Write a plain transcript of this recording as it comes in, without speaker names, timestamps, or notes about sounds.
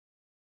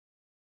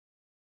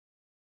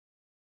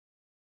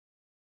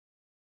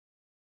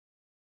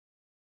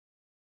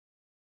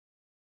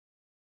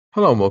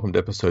Hello and welcome to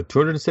episode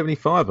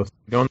 275 of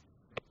Beyond.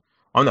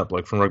 I'm that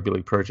bloke from Rugby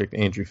League Project,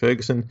 Andrew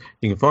Ferguson.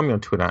 You can find me on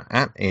Twitter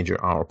at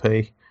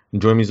AndrewRLP.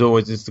 And join me as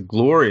always is the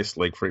glorious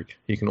League Freak.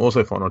 You can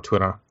also find on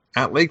Twitter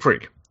at League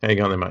Freak. How you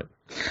going there, mate?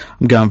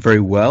 I'm going very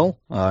well.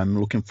 I'm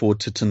looking forward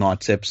to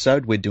tonight's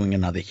episode. We're doing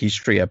another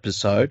history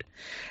episode.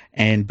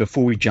 And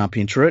before we jump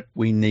into it,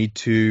 we need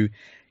to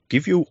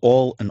give you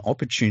all an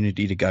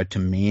opportunity to go to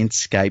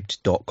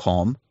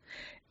manscaped.com.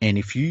 And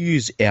if you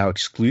use our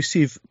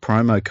exclusive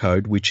promo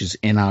code, which is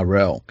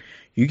NRL,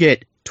 you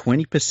get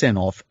 20%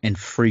 off and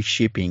free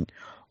shipping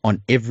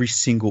on every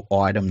single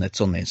item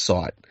that's on their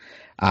site.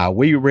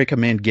 We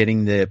recommend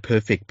getting the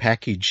Perfect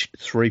Package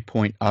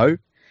 3.0.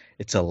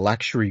 It's a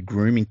luxury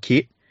grooming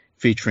kit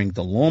featuring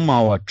the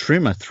Lawnmower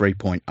Trimmer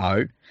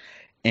 3.0,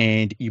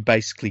 and you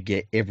basically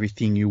get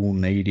everything you will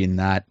need in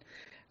that.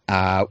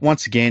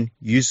 Once again,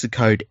 use the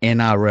code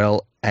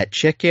NRL at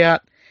checkout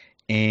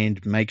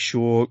and make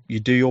sure you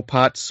do your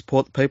part to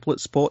support the people that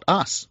support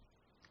us.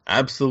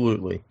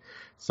 Absolutely.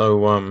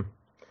 So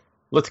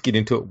let's get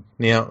into it.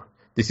 Now,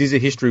 this is a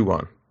history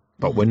one,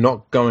 but we're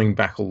not going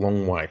back a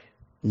long way.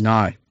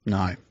 No.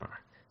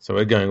 So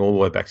we're going all the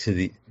way back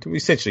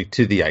essentially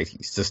to the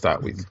 80s to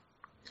start with.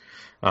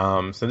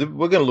 So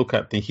we're going to look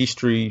at the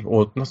history,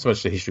 or not so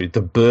much the history,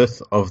 the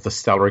birth of the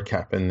salary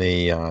cap in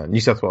the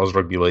New South Wales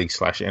Rugby League /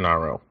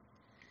 NRL.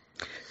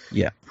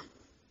 Yeah.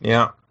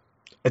 Now,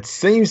 it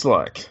seems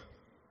like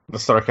the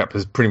salary cap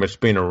has pretty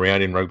much been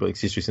around in rugby league's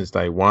history since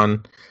day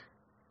one.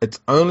 It's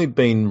only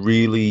been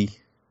really,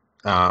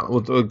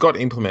 it got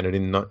implemented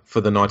for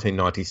the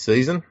 1990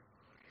 season.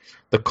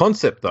 The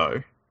concept,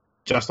 though,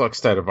 just like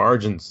State of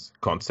Origin's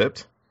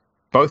concept,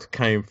 both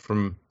came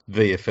from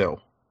VFL,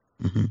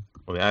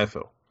 or the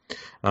AFL.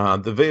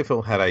 The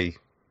VFL had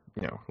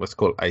let's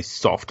call it a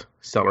soft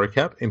salary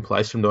cap in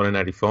place from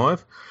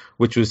 1985,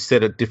 which was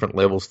set at different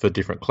levels for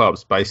different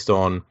clubs based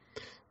on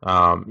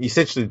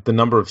essentially the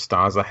number of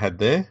stars they had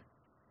there.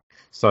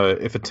 So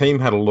if a team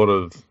had a lot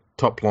of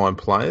top-line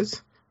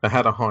players, they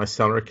had a high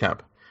salary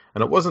cap.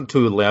 And it wasn't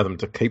to allow them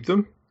to keep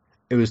them.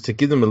 It was to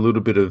give them a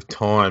little bit of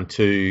time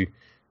to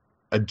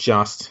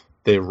adjust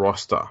their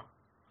roster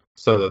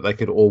so that they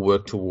could all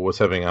work towards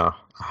having a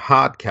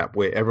hard cap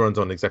where everyone's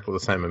on exactly the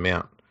same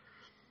amount.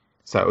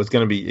 So it was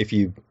going to be, if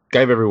you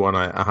gave everyone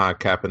a hard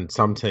cap and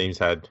some teams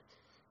had,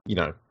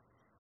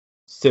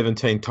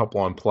 17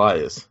 top-line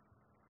players,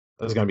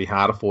 it was going to be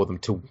harder for them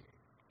to,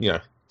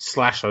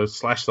 slash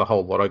the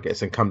whole lot, I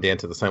guess, and come down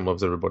to the same level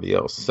as everybody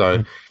else.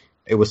 So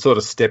it was sort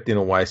of stepped in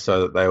a way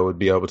so that they would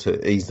be able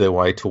to ease their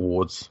way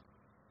towards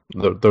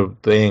the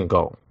end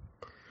goal.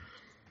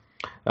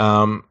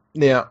 Now,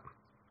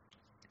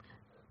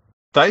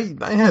 they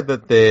had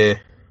that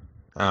there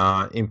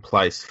in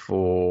place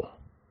for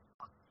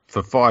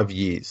 5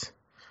 years.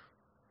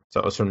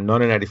 So it was from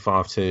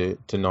 1985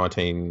 to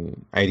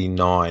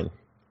 1989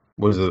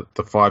 was the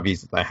 5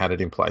 years that they had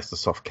it in place, the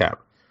soft cap.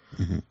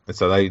 And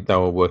so they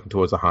were working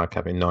towards a hard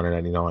cap in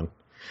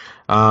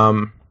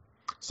 1989.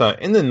 So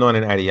in the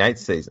 1988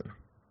 season,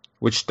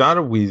 which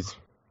started with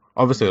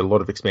obviously a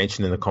lot of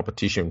expansion in the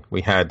competition,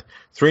 we had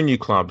 3 new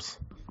clubs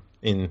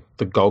in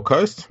the Gold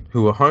Coast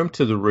who were home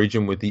to the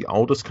region with the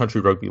oldest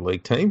country rugby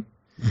league team.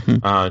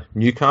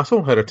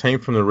 Newcastle had a team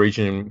from the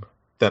region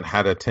that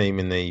had a team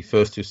in the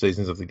first 2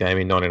 seasons of the game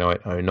in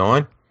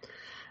 1908-09.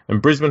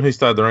 And Brisbane, who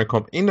started their own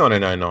comp in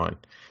 1909.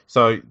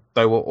 So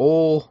they were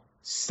all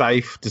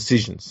safe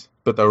decisions,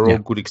 but they were all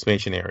good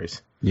expansion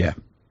areas. Yeah.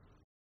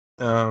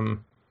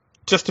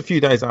 Just a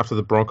few days after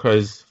the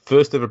Broncos'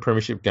 first ever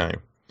premiership game,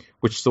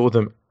 which saw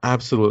them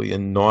absolutely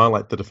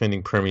annihilate the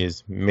defending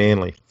premiers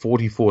Manly,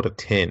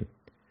 44-10,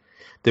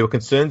 there were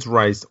concerns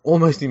raised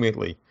almost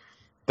immediately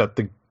that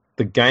the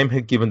game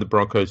had given the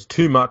Broncos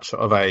too much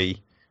of a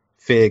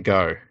fair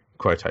go,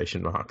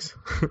 quotation marks.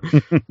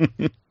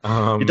 You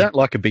don't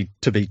like it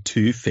to be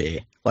too fair.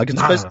 Like it's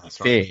supposed to be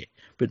fair, right,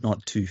 but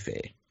not too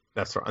fair.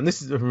 That's right. And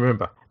this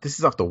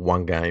is after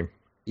one game.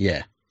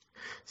 Yeah.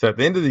 So at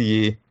the end of the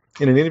year,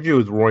 in an interview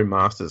with Roy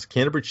Masters,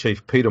 Canterbury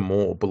chief Peter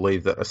Moore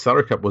believed that a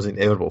salary cap was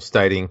inevitable,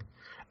 stating,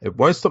 "It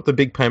won't stop the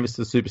big payments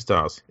to the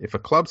superstars. If a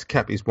club's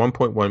cap is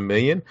 $1.1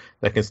 million,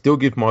 they can still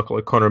give Michael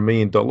O'Connor $1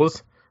 million,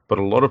 but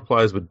a lot of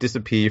players would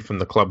disappear from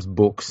the club's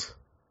books."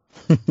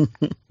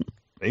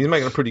 He's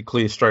making it pretty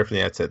clear straight from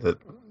the outset that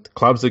the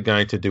clubs are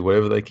going to do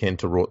whatever they can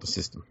to rort the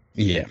system.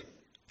 Yeah.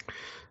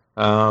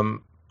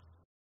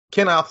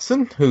 Ken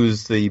Arthurson, who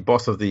was the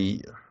boss of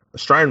the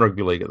Australian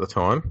Rugby League at the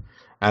time,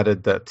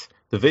 added that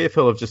the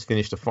VFL have just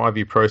finished a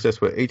 5-year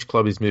process where each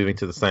club is moving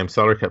to the same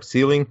salary cap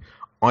ceiling.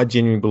 I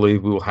genuinely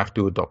believe we will have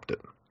to adopt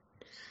it.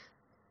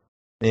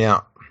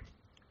 Now,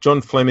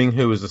 John Fleming,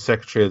 who was the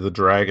secretary of the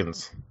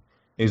Dragons,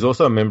 he's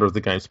also a member of the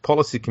game's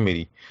policy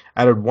committee,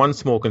 added one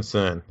small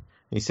concern.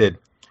 He said,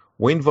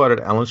 "We invited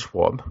Alan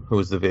Schwab, who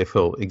was the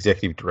VFL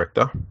executive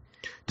director,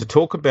 to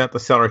talk about the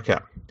salary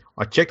cap.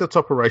 I checked its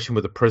operation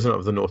with the president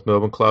of the North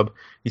Melbourne club.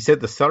 He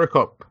said the salary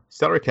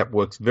cap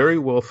works very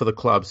well for the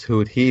clubs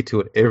who adhere to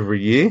it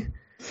every year.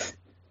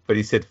 But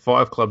he said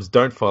 5 clubs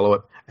don't follow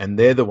it, and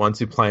they're the ones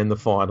who play in the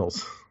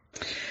finals."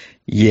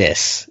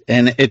 Yes,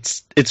 and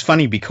it's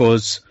funny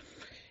because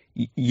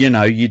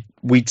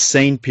we'd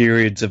seen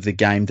periods of the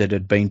game that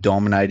had been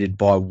dominated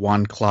by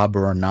one club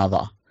or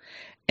another,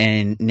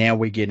 and now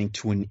we're getting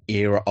to an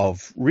era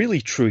of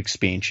really true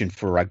expansion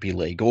for rugby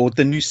league, or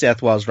the New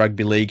South Wales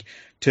Rugby League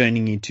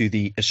turning into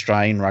the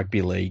Australian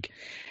Rugby League.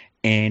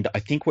 And I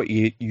think what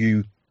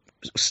you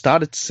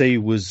started to see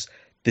was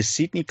the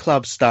Sydney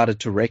clubs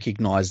started to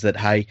recognise that,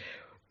 hey,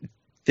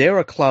 there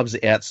are clubs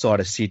outside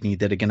of Sydney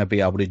that are going to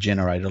be able to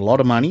generate a lot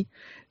of money.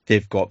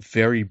 They've got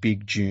very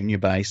big junior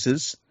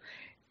bases,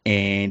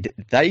 and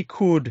they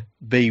could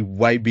be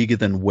way bigger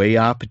than we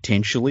are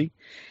potentially.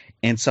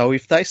 And so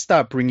if they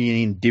start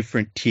bringing in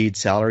different tiered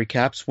salary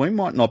caps, we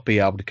might not be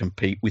able to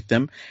compete with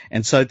them.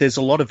 And so there's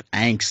a lot of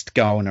angst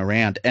going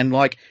around. And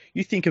like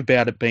you think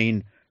about it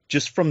being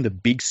just from the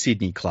big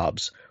Sydney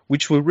clubs,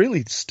 which were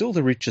really still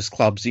the richest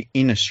clubs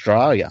in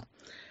Australia.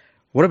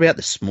 What about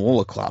the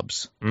smaller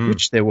clubs,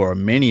 which there were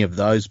many of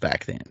those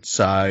back then?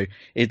 So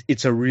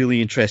it's a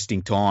really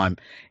interesting time,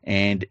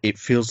 and it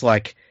feels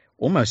like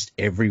almost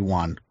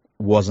everyone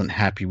wasn't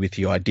happy with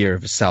the idea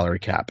of a salary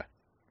cap.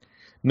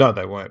 No,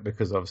 they weren't,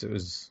 because obviously it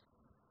was,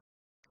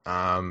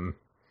 I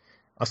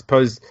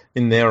suppose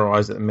in their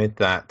eyes it meant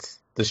that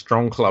the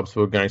strong clubs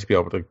were going to be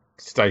able to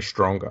stay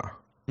stronger,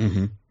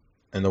 and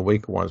the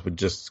weaker ones would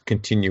just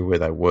continue where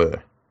they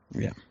were.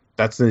 Yeah.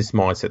 That's this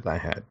mindset they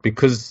had.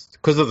 Because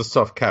of the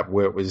soft cap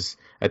where it was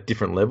at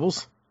different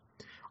levels,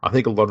 I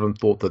think a lot of them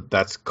thought that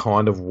that's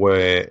kind of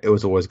where it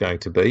was always going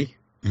to be.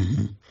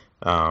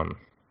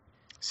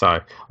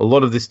 So a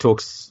lot of this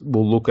talks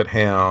will look at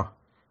how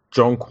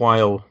John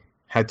Quayle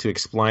had to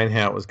explain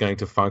how it was going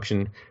to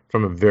function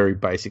from a very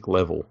basic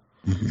level,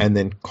 and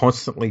then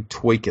constantly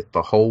tweak it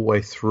the whole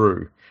way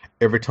through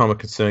every time a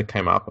concern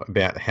came up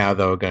about how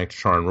they were going to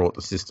try and rort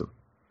the system.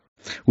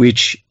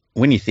 Which,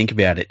 when you think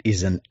about it,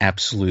 is an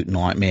absolute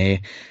nightmare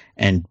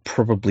and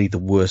probably the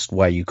worst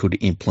way you could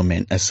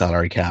implement a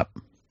salary cap.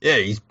 Yeah,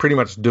 he's pretty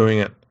much doing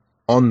it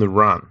on the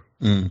run.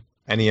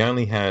 And he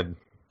only had,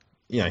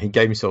 he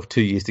gave himself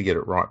 2 years to get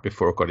it right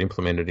before it got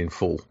implemented in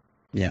full.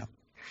 Yeah.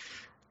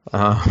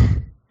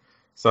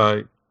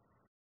 So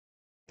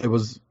it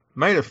was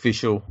made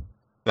official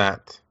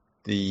that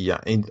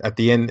in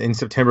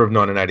September of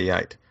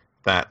 1988,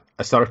 that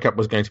a salary cap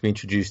was going to be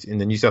introduced in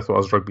the New South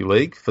Wales Rugby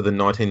League for the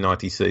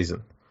 1990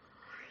 season.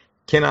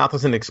 Ken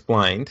Arthurson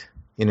explained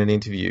in an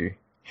interview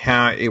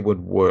how it would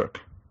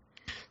work.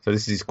 So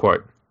this is his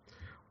quote.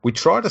 "We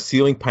tried a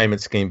ceiling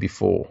payment scheme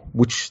before,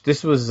 which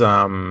this was,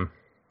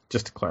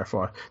 just to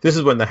clarify, this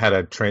is when they had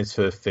a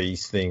transfer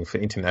fees thing for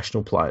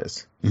international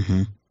players.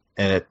 And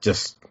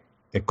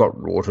it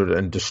got rorted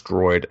and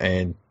destroyed,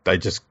 and they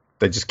just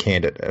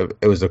canned it.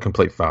 It was a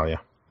complete failure.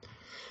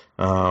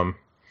 So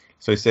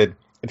he said,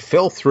 it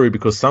fell through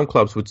because some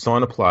clubs would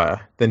sign a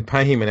player, then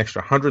pay him an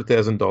extra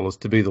 $100,000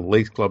 to be the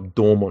league club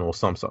doorman or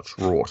some such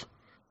rort.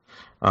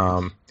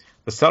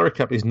 The salary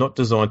cap is not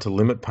designed to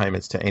limit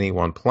payments to any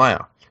one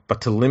player,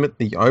 but to limit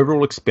the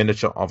overall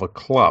expenditure of a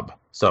club.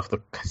 So if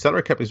the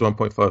salary cap is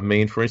 $1.5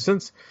 million, for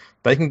instance,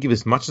 they can give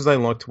as much as they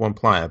like to one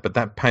player, but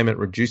that payment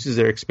reduces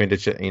their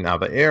expenditure in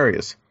other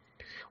areas.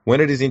 When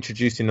it is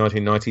introduced in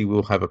 1990,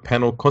 we'll have a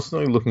panel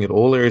constantly looking at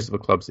all areas of a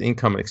club's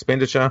income and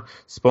expenditure,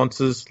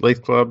 sponsors,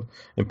 league club,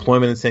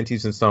 employment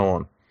incentives, and so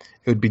on.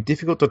 It would be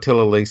difficult to tell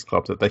a leagues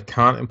club that they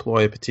can't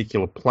employ a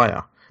particular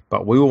player,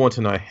 but we will want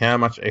to know how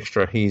much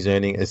extra he is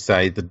earning as,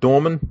 say, the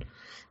doorman.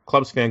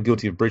 Clubs found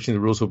guilty of breaching the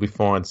rules will be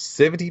fined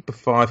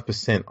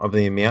 75% of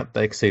the amount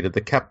they exceeded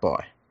the cap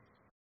by."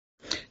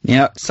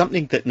 Now,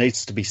 something that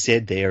needs to be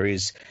said there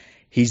is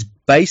he's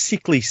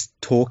basically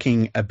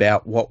talking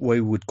about what we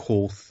would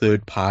call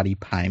third-party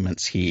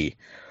payments here.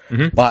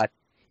 But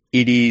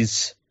it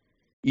is,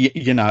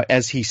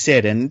 as he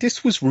said, and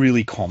this was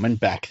really common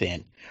back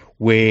then,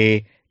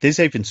 where there's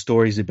even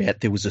stories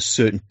about there was a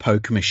certain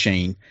poker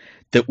machine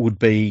that would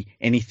be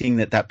anything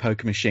that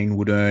poker machine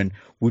would earn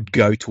would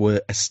go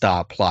to a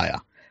star player.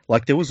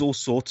 Like there was all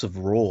sorts of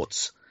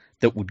rorts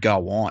that would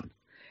go on.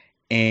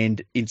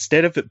 And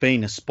instead of it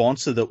being a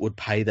sponsor that would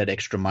pay that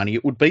extra money,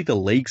 it would be the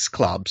leagues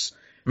clubs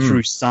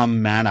through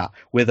some manner,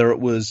 whether it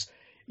was,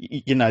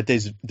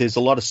 there's a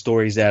lot of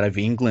stories out of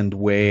England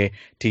where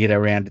to get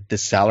around the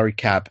salary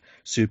cap,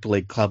 Super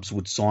League clubs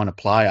would sign a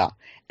player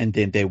and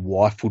then their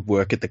wife would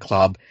work at the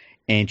club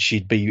and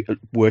she'd be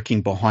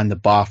working behind the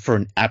bar for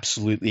an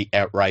absolutely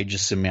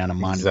outrageous amount of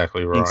money.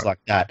 Exactly right. Things like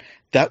that.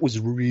 That was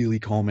really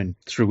common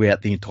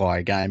throughout the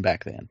entire game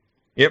back then.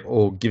 Yep,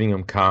 or giving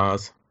them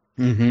cars.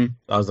 That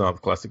was another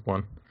classic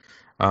one.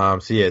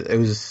 It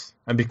was,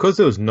 and because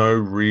there was no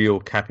real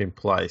cap in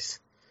place,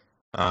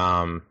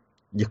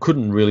 you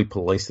couldn't really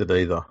police it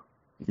either.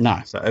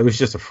 No. So it was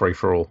just a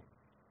free-for-all.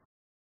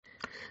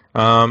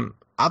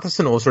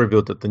 Arthurson also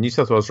revealed that the New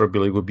South Wales Rugby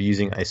League would be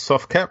using a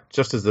soft cap,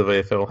 just as the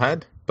VFL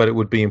had, but it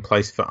would be in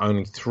place for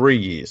only 3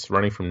 years,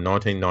 running from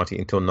 1990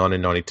 until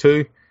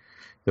 1992.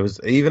 There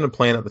was even a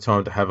plan at the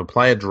time to have a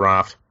player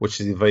draft, which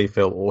the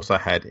VFL also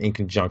had in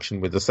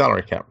conjunction with the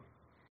salary cap.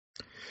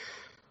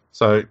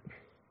 So,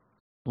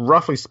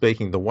 roughly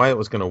speaking, the way it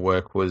was going to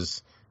work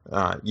was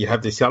You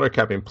have the salary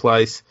cap in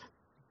place.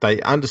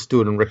 They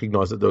understood and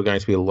recognised that there were going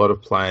to be a lot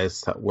of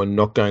players that were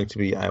not going to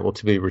be able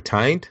to be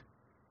retained,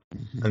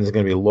 and there's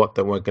going to be a lot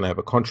that weren't going to have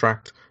a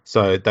contract.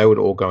 So they would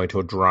all go into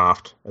a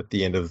draft at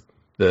the end of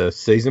the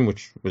season,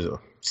 which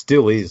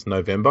still is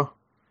November.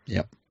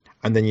 Yep.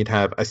 And then you'd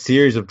have a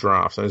series of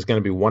drafts, and there's going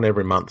to be one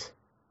every month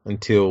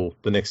until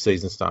the next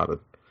season started.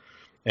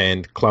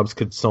 And clubs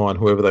could sign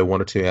whoever they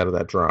wanted to out of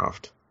that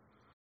draft.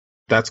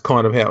 That's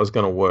kind of how it was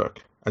going to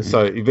work. And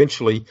so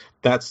eventually,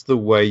 that's the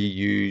way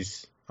you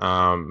use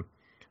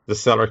the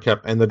salary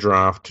cap and the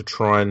draft to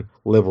try and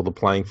level the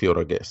playing field,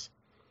 I guess.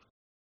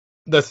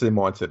 That's their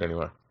mindset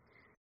anyway.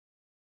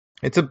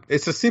 It's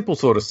a simple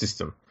sort of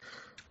system.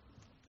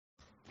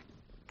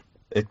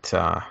 It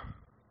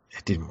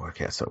didn't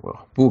work out so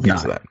well. We'll get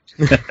to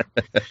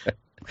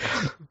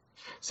that.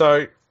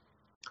 So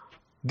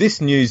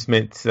this news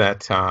meant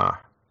that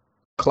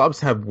clubs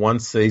have one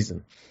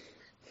season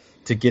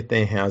to get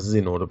their houses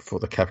in order before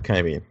the cap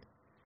came in.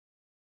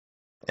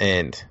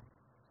 And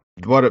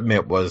what it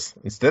meant was,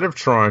 instead of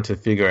trying to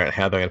figure out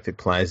how they're going to fit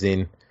players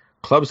in,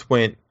 clubs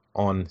went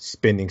on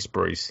spending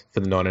sprees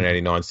for the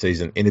 1989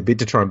 season in a bid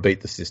to try and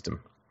beat the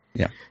system.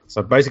 Yeah.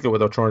 So basically what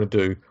they were trying to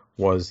do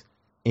was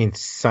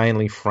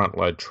insanely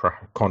front-load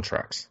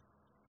contracts.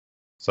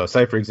 So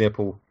say, for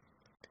example,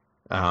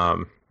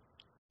 you're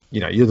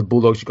the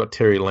Bulldogs, you've got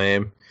Terry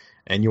Lamb,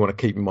 and you want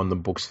to keep him on the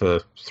books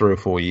for 3 or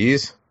 4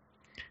 years.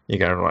 You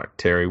go, right,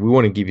 Terry, we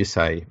want to give you,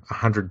 say,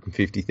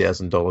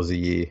 $150,000 a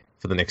year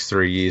for the next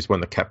 3 years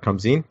when the cap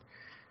comes in.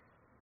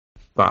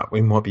 But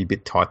we might be a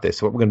bit tight there.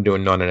 So what we're going to do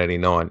in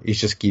 1989 is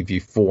just give you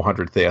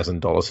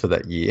 $400,000 for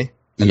that year,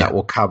 and that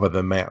will cover the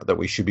amount that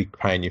we should be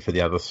paying you for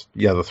the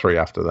other 3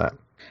 after that.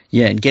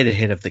 Yeah, and get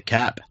ahead of the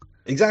cap.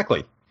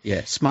 Exactly.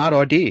 Yeah, smart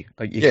idea.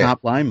 You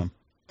can't blame them.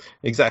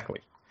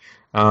 Exactly.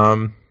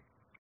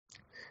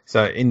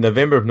 So in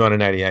November of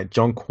 1988,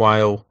 John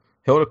Quayle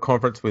held a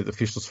conference with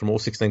officials from all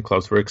 16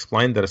 clubs where he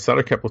explained that a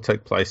salary cap will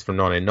take place from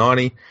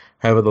 1990.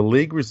 However, the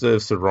league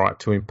reserves the right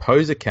to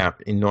impose a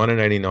cap in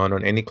 1989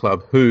 on any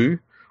club who,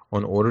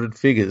 on audited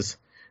figures,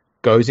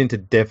 goes into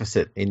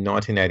deficit in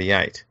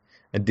 1988.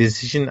 A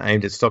decision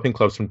aimed at stopping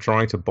clubs from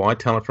trying to buy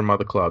talent from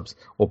other clubs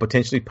or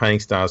potentially paying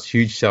stars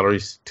huge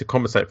salaries to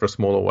compensate for a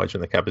smaller wage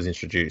when the cap is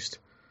introduced.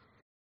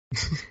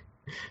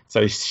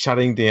 So he's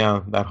shutting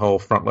down that whole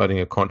front-loading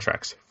of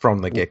contracts from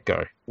the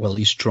get-go. Well,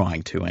 he's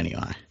trying to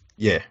anyway.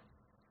 Yeah.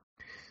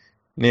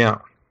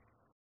 Now,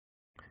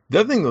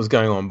 the other thing that was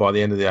going on by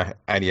the end of the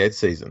 88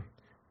 season,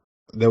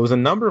 there was a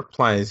number of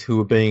players who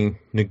were being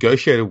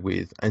negotiated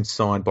with and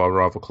signed by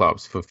rival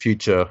clubs for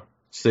future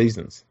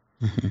seasons,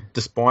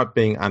 despite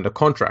being under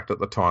contract at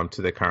the time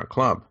to their current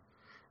club.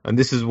 And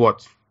this is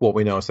what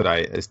we know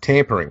today as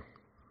tampering.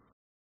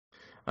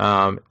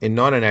 In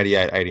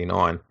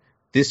 1988-89,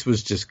 this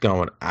was just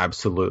going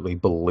absolutely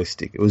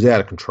ballistic. It was out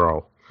of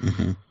control.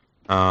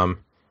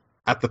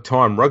 At the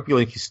time, rugby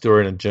league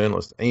historian and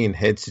journalist Ian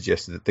Head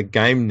suggested that the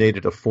game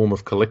needed a form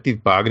of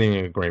collective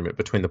bargaining agreement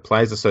between the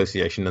Players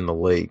Association and the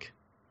league.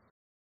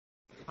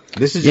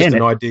 This is just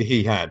an idea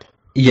he had.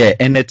 Yeah,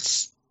 and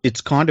it's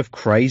kind of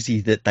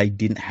crazy that they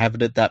didn't have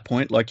it at that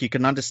point. Like, you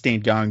can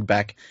understand going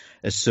back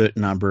a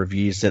certain number of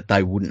years that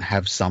they wouldn't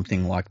have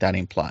something like that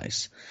in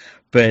place.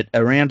 But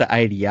around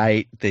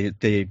 88,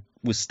 there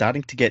was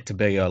starting to get to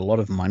be a lot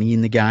of money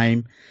in the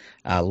game,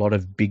 a lot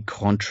of big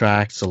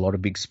contracts, a lot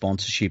of big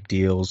sponsorship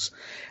deals.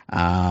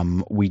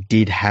 We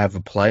did have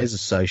a players'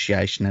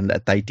 association, and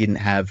that they didn't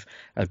have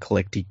a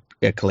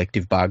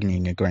collective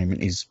bargaining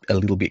agreement is a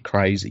little bit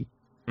crazy.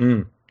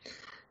 So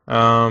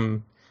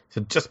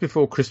just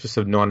before Christmas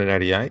of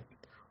 1988,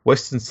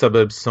 Western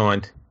Suburbs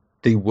signed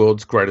the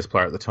world's greatest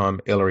player at the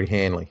time, Ellery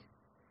Hanley.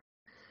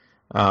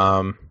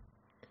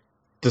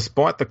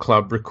 Despite the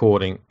club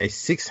recording a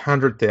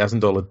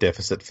 $600,000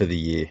 deficit for the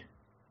year.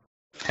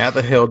 How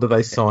the hell do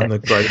they sign the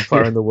greatest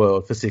player in the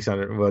world for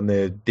 $600 when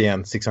they're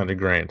down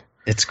 $600,000?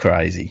 It's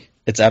crazy.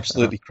 It's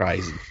absolutely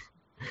crazy.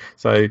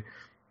 So,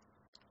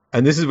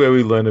 and this is where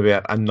we learn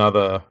about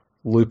another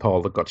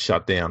loophole that got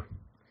shut down.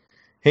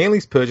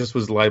 Hanley's purchase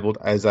was labelled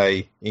as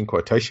a, in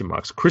quotation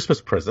marks, Christmas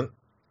present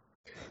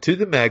to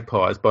the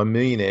Magpies by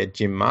millionaire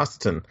Jim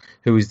Masterton,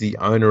 who is the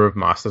owner of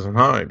Masterton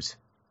Homes.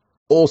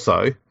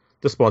 Also,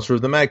 the sponsor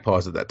of the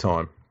Magpies at that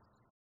time.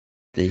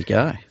 There you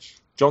go.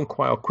 John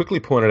Quayle quickly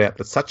pointed out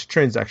that such a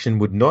transaction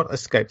would not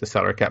escape the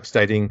salary cap,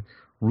 stating,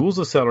 rules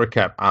of salary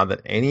cap are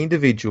that any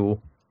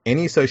individual,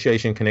 any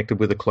association connected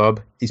with a club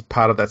is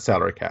part of that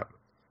salary cap,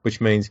 which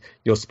means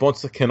your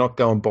sponsor cannot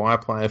go and buy a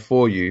player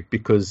for you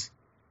because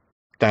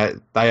that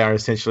they are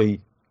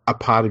essentially a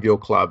part of your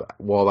club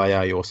while they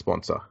are your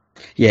sponsor.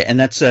 Yeah, and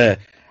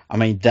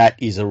that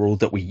is a rule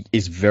that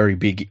is very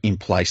big in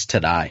place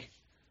today.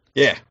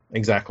 Yeah,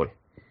 exactly.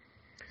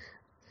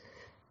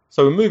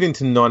 So we move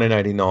into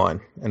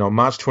 1989, and on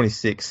March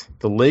 26th,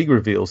 the league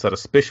reveals that a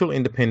special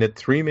independent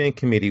 3-man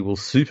committee will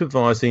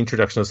supervise the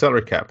introduction of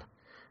salary cap.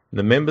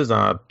 The members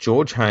are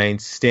George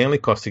Haynes, Stanley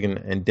Costigan,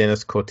 and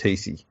Dennis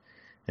Cortese.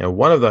 Now,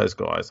 one of those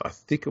guys, I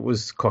think it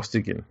was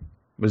Costigan,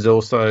 was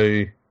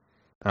also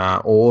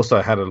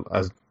also had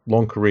a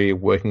long career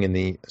working in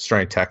the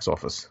Australian Tax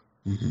Office.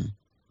 Mm-hmm.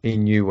 He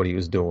knew what he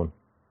was doing.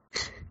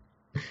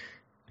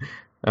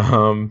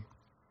 But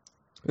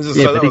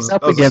he's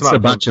up against a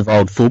bunch of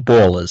old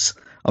footballers.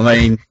 I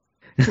mean,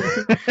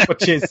 what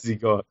chance has he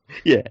got?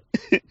 Yeah.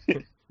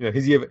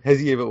 Has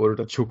he ever ordered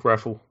a chook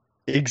raffle?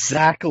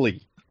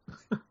 Exactly.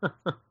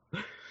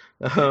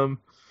 On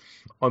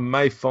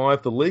May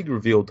 5, the league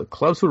revealed that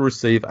clubs will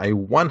receive a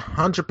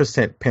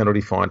 100%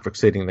 penalty fine for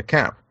exceeding the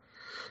cap.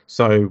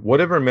 So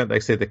whatever amount they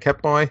exceed the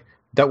cap by,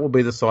 that will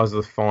be the size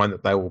of the fine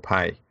that they will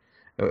pay.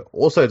 It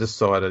was also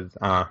decided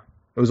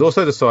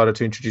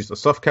to introduce a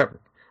soft cap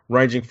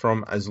ranging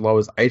from as low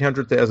as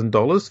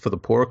 $800,000 for the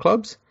poorer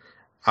clubs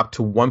up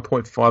to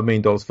 $1.5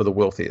 million for the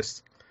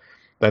wealthiest.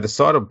 They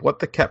decided what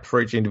the cap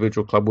for each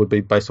individual club would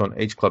be based on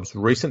each club's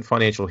recent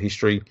financial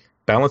history,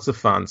 balance of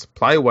funds,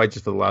 player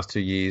wages for the last 2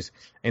 years,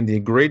 and the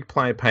agreed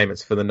player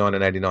payments for the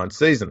 1989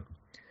 season.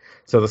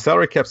 So the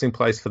salary caps in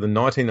place for the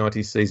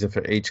 1990 season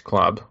for each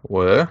club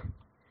were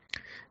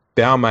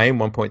Balmain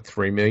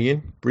 1.3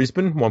 million,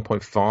 Brisbane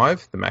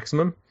 1.5, the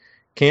maximum,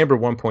 Canberra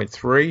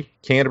 1.3,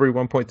 Canterbury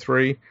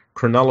 1.3,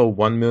 Cronulla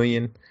 1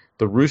 million,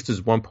 the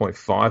Roosters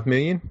 1.5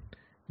 million,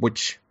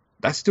 which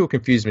that still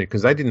confused me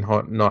because they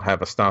didn't not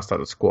have a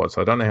star-studded squad,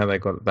 so I don't know how they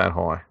got it that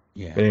high.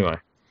 Yeah. But anyway,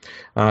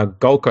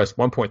 Gold Coast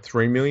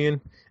 1.3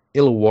 million,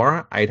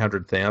 Illawarra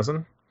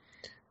 800,000,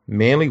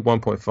 Manly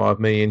 1.5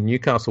 million,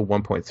 Newcastle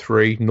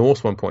 1.3,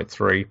 North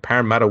 1.3,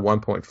 Parramatta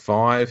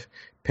 1.5,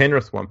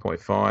 Penrith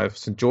 1.5,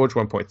 St George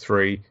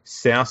 1.3,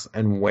 South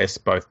and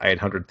West both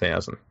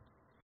 800,000.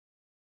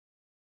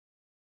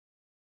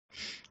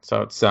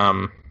 So it's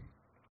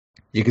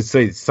you can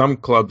see some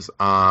clubs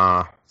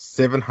are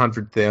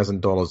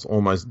 $700,000,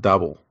 almost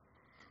double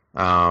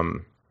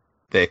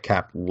their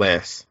cap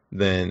less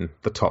than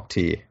the top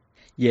tier.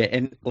 Yeah,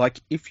 and like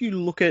if you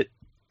look at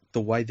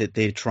the way that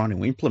they're trying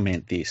to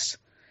implement this,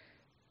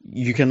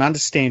 you can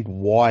understand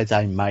why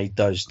they made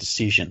those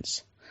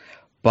decisions.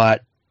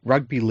 But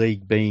rugby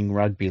league being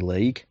rugby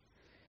league,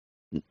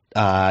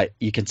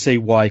 you can see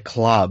why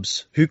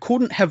clubs who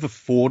couldn't have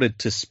afforded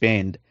to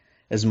spend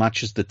as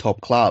much as the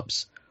top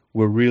clubs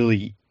were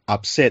really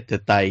upset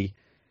that they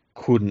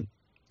couldn't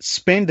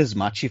spend as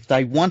much if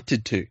they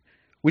wanted to,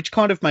 which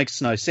kind of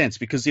makes no sense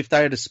because if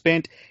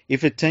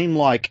a team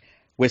like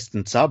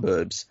Western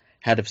Suburbs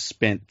had have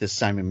spent the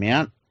same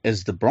amount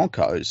as the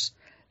Broncos,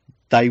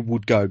 they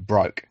would go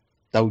broke.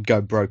 They would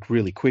go broke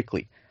really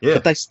quickly. Yeah.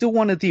 But they still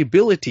wanted the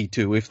ability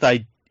to if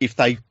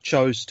they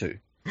chose to.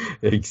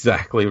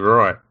 Exactly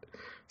right.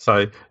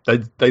 So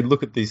they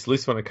look at this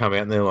list when it come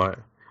out and they're like,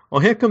 oh,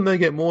 how come they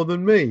get more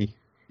than me?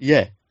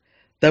 Yeah.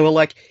 They were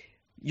like,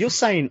 you're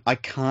saying I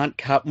can't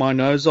cut my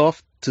nose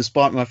off to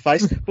spite my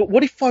face, but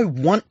what if I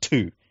want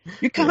to?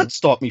 You can't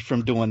stop me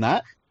from doing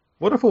that.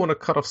 What if I want to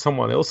cut off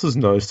someone else's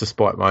nose to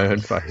spite my own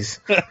face?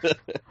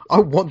 I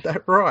want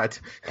that right.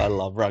 I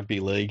love rugby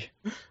league.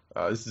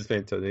 This is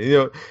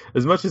fantastic.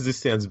 As much as this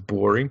sounds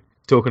boring,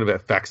 talking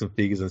about facts and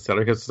figures and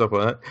salary caps and stuff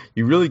like that,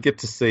 you really get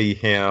to see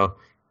how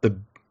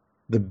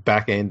the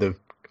back end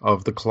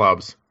of the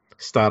clubs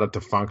started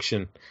to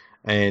function.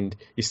 And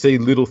you see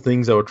little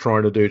things they were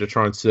trying to do to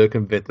try and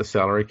circumvent the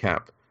salary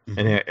cap. Mm-hmm.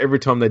 And how every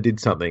time they did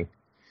something,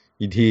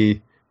 you'd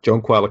hear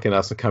John Quayler and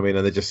Arsenal come in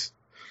and they just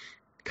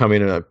come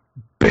in and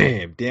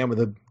bam, down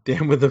with a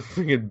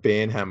friggin'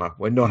 band hammer.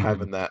 We're not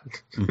having that.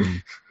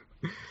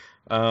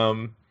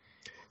 Mm-hmm.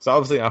 So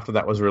obviously after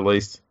that was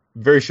released,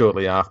 very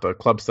shortly after,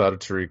 clubs started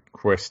to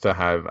request to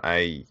have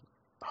a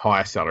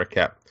higher salary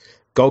cap.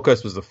 Gold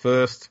Coast was the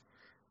first,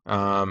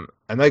 and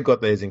they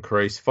got theirs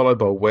increased, followed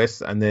by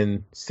West and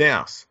then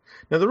South.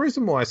 Now the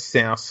reason why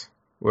South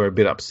were a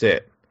bit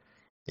upset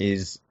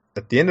is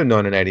at the end of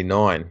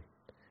 1989,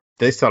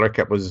 their salary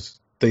cap was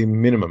the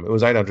minimum. It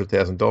was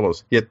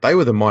 $800,000. Yet they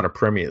were the minor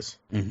premiers.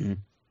 Mm-hmm.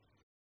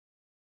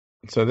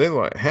 So they're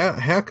like,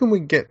 how can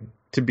we get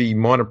to be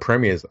minor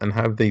premiers and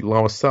have the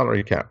lowest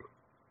salary cap?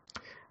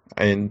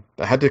 And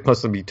they had to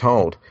constantly be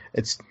told,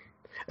 it's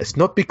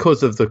not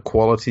because of the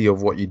quality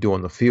of what you do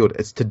on the field.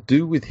 It's to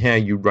do with how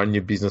you run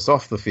your business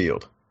off the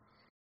field.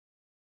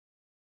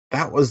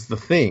 That was the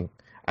thing.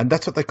 And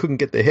that's what they couldn't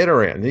get their head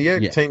around.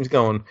 The team's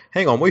going,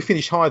 hang on, we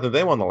finished higher than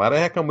them on the ladder.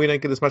 How come we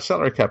don't get as much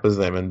salary cap as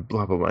them? And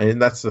blah, blah, blah.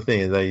 And that's the thing.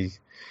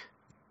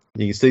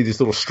 You can see this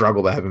little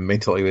struggle they're having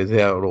mentally with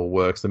how it all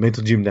works, the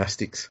mental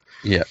gymnastics.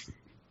 Yeah.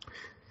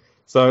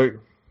 So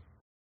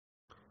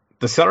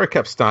the salary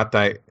cap start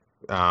date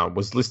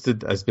was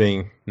listed as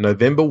being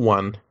November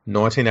 1,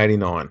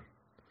 1989.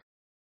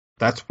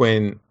 That's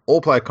when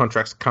all player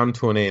contracts come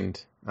to an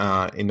end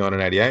in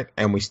 1988,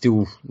 and we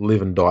still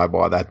live and die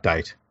by that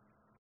date.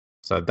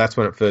 So that's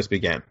when it first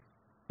began,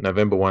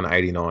 November 1,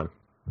 1989.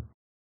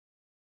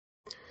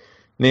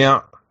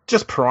 Now,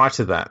 just prior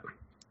to that,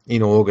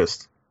 in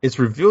August, it's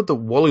revealed that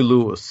Wally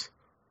Lewis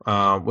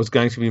was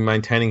going to be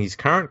maintaining his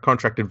current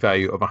contracted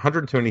value of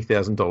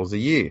 $120,000 a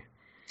year.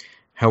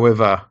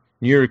 However,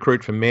 new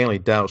recruit from Manly,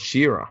 Dale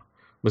Shearer,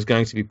 was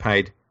going to be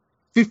paid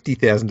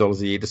 $50,000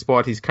 a year,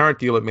 despite his current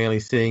deal at Manly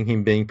seeing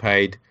him being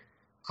paid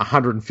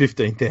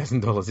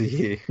 $115,000 a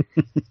year.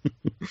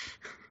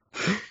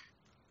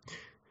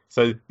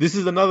 So this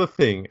is another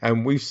thing,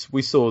 and we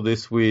saw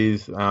this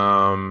with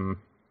I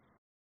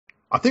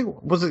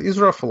think was it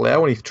Israel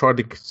Folau when he tried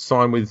to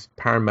sign with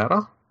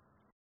Parramatta.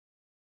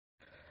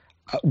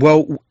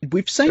 Well,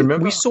 we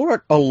Remember? saw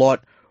it a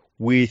lot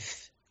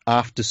with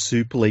after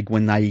Super League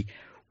when they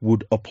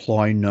would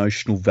apply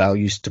notional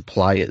values to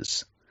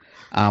players.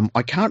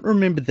 I can't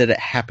remember that it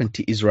happened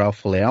to Israel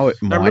Folau. It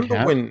might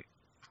have. When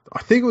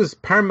I think it was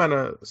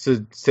Parramatta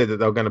said that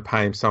they were going to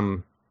pay him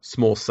some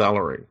small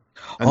salary,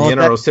 and the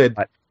NRL said.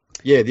 Right.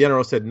 Yeah, the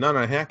NRL said,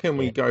 no, how can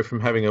we go from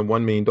having a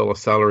 $1 million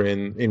salary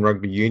in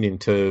rugby union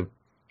to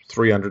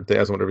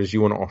 300,000, whatever it is you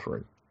want to offer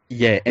him?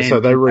 Yeah. And so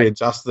they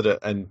readjusted it,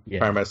 and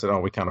Parramatta said,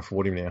 we can't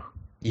afford him now.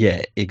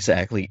 Yeah,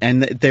 exactly.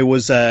 And there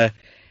was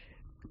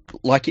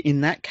like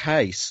in that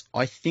case,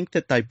 I think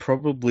that they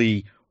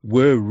probably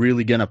were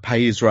really going to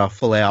pay Israel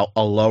Folau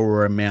a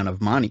lower amount of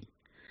money.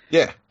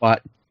 Yeah.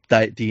 But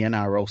the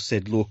NRL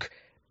said, look,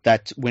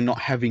 we're not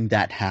having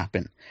that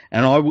happen.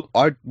 And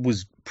I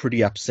was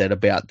pretty upset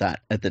about that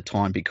at the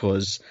time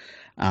because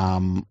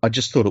I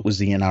just thought it was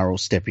the NRL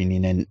stepping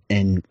in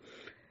and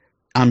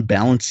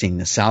unbalancing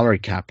the salary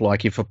cap.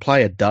 Like if a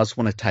player does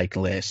want to take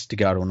less to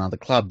go to another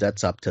club,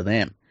 that's up to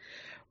them.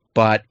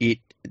 But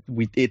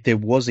there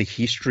was a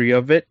history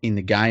of it in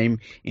the game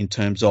in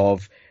terms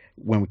of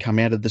when we come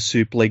out of the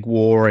Super League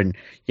war and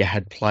you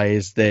had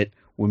players that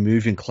were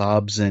moving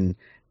clubs and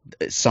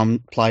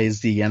some players,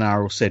 the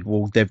NRL said,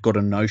 well, they've got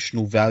a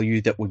notional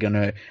value that we're going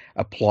to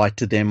apply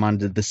to them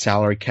under the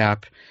salary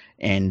cap.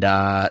 And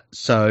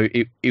so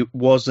it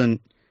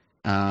wasn't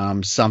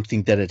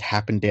something that had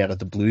happened out of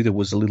the blue. There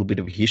was a little bit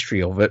of a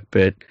history of it,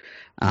 but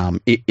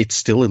it's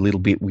still a little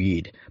bit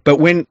weird. But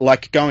when,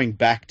 like, going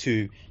back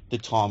to the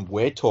time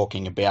we're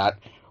talking about,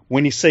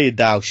 when you see a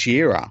Dale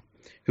Shearer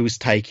who was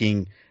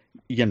taking,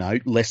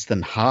 less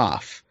than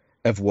half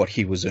of what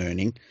he was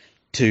earning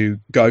to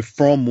go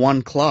from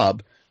one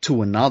club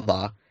to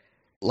another,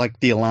 like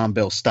the alarm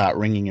bells start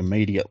ringing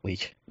immediately.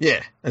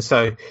 Yeah, and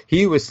so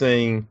here we're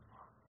seeing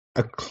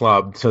a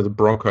club, so the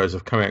Broncos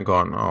have come out and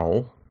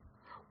gone,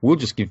 we'll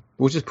just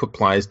put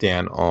players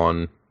down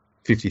on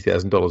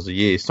 $50,000 a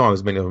year, sign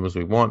as many of them as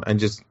we want,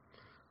 and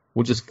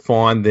we'll just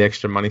find the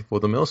extra money for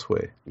them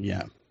elsewhere.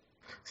 Yeah.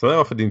 So they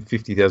offered him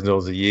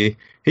 $50,000 a year.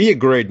 He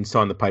agreed and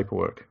signed the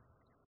paperwork.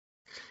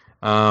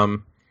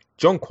 John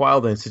Quayle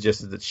then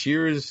suggested that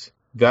Shearer's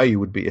value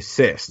would be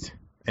assessed,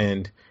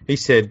 and he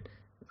said,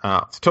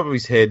 off the top of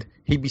his head,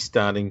 he'd be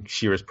starting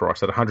Shearer's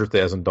price at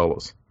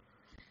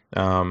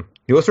 $100,000.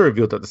 He also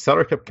revealed that the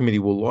salary cap committee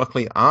will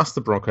likely ask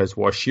the Broncos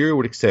why Shearer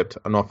would accept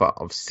an offer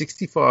of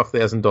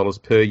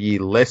 $65,000 per year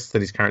less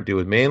than his current deal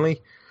with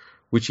Manly,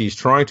 which he is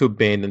trying to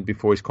abandon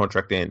before his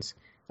contract ends,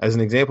 as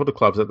an example to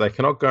clubs that they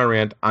cannot go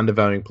around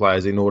undervaluing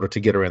players in order to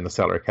get around the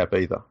salary cap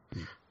either.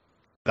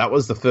 That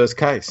was the first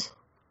case.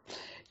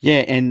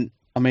 Yeah, and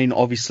I mean,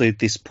 obviously at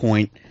this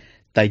point,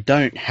 they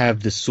don't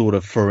have the sort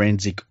of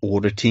forensic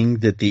auditing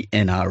that the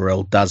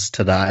NRL does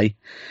today.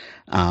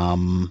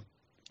 So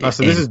this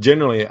is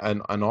generally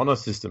an honour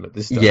system at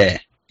this stage.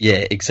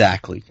 Yeah,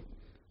 exactly.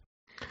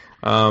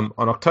 On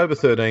October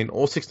 13,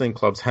 all 16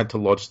 clubs had to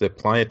lodge their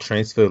player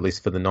transfer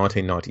list for the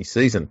 1990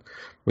 season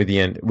with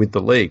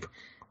the league,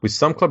 with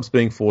some clubs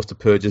being forced to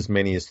purge as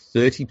many as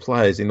 30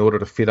 players in order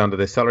to fit under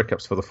their salary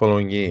caps for the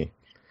following year.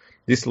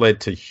 This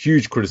led to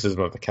huge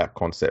criticism of the cap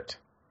concept.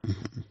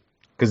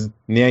 Because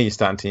now you're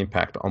starting to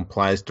impact on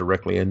players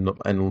directly and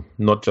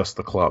not just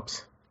the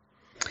clubs.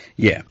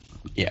 Yeah.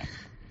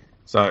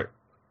 So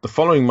the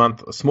following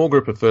month, a small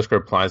group of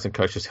first-grade players and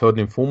coaches held an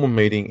informal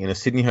meeting in a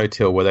Sydney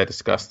hotel where they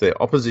discussed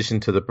their opposition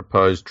to the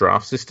proposed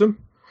draft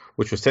system,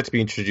 which was set to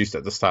be introduced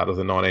at the start of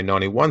the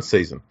 1991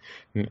 season,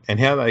 and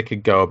how they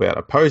could go about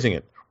opposing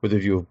it with a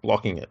view of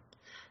blocking it.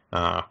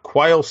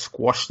 Quayle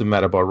squashed the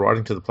matter by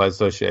writing to the Players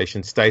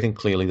Association, stating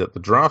clearly that the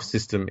draft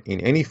system in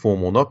any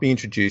form will not be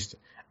introduced,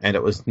 and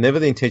it was never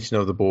the intention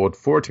of the board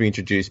for it to be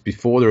introduced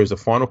before there is a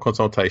final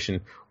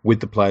consultation with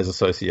the Players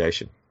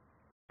Association.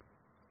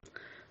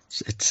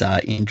 It's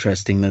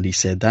interesting that he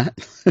said that.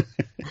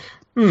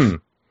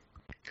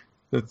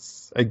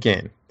 That's,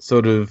 again,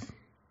 sort of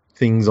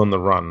things on the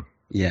run.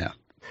 Yeah.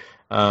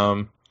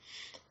 John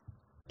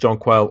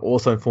Quayle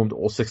also informed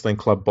all 16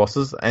 club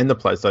bosses and the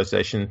Players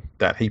Association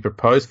that he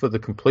proposed for the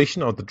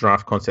completion of the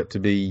draft concept to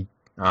be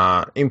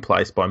in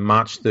place by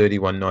March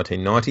 31,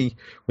 1990,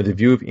 with a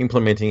view of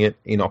implementing it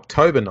in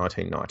October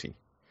 1990.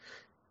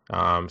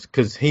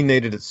 Because he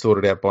needed it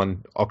sorted out by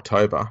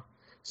October,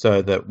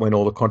 so that when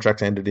all the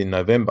contracts ended in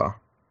November,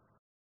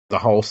 the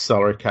whole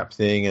salary cap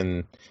thing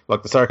and,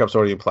 like, the salary cap's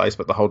already in place,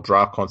 but the whole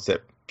draft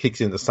concept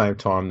kicks in at the same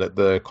time that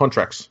the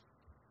contracts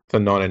for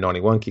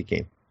 1991 kick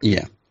in.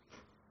 Yeah.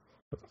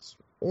 It's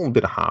all a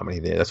bit of harmony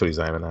there. That's what he's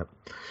aiming at.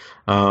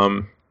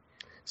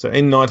 So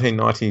in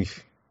 1990,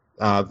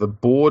 the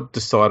board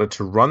decided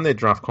to run their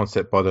draft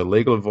concept by their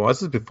legal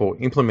advisors before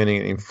implementing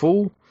it in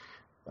full,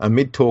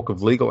 amid talk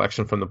of legal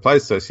action from the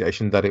Players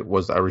Association that it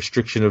was a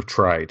restriction of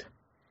trade.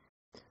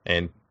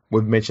 And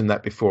we've mentioned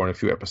that before in a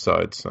few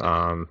episodes.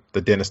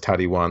 The Dennis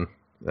Tuddy one,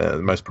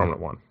 the most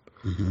prominent one.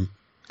 Mm-hmm.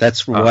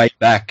 That's way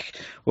back.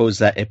 What was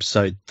that,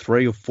 episode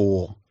 3 or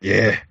 4?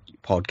 Yeah.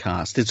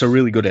 Podcast. It's a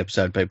really good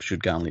episode. People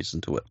should go and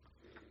listen to it.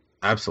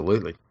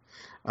 Absolutely.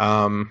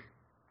 On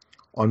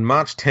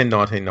March 10,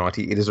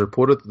 1990, it is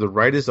reported that the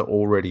Raiders are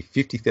already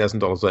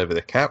 $50,000 over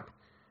their cap,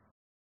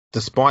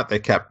 despite their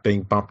cap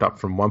being bumped up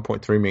from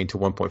 $1.3 million to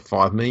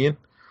 $1.5 million.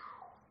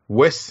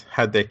 West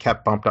had their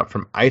cap bumped up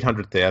from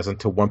 $800,000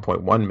 to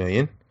 $1.1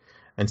 million,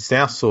 and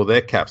South saw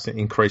their caps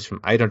increase from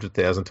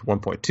 $800,000 to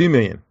 $1.2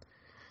 million.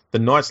 The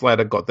Knights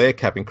later got their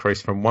cap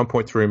increased from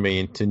 $1.3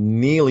 million to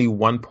nearly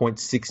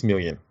 $1.6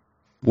 million.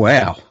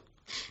 Wow.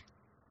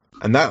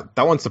 And that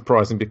one's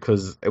surprising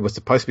because it was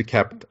supposed to be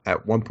capped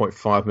at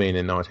 $1.5 million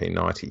in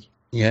 1990.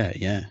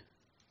 Yeah.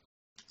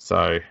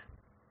 So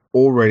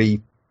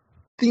already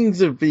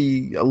things are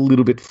be a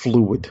little bit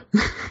fluid,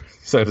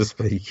 so to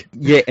speak.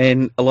 Yeah,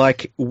 and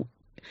like it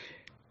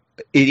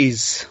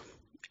is.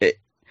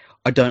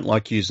 I don't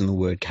like using the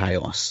word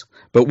chaos,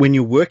 but when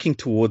you're working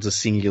towards a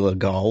singular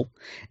goal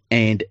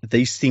and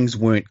these things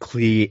weren't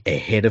clear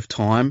ahead of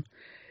time,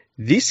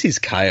 this is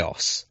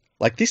chaos.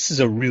 Like, this is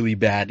a really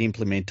bad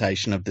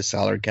implementation of the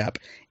salary cap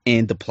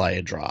and the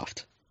player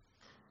draft.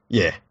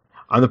 Yeah.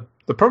 And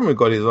the problem we've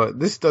got is, like,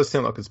 this does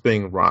sound like it's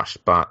being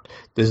rushed, but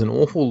there's an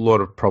awful lot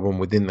of problem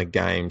within the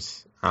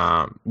games,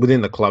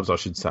 within the clubs, I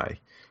should say,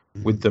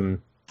 with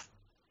them.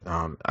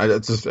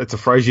 It's a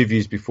phrase you've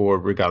used before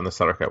regarding the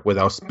salary cap, where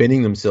they were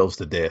spending themselves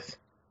to death.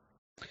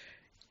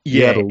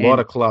 You had a lot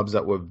of clubs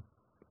that were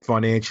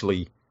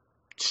financially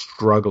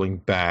struggling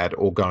bad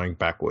or going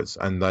backwards,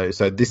 and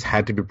so this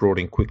had to be brought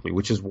in quickly,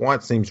 which is why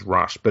it seems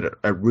rushed, but it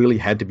really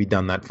had to be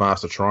done that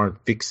fast to try and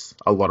fix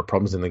a lot of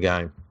problems in the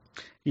game.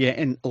 Yeah,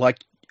 and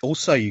like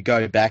also you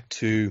go back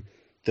to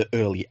the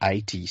early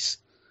 80s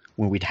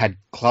when we'd had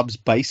clubs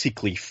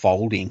basically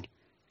folding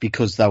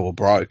because they were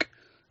broke,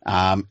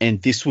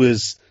 and this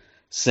was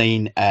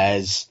seen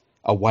as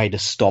a way to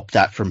stop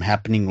that from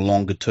happening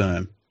longer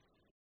term.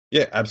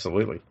 Yeah,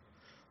 absolutely.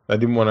 They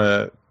didn't want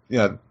to,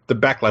 the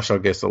backlash I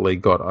guess the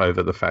league got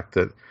over the fact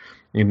that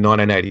in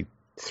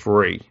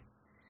 1983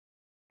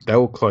 they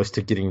were close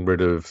to getting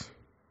rid of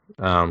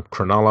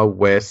Cronulla,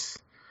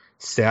 West,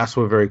 South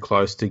were very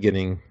close to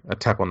getting a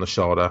tap on the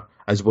shoulder,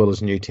 as well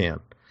as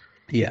Newtown.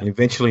 Yeah. And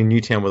eventually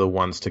Newtown were the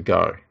ones to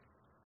go,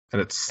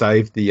 and it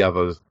saved the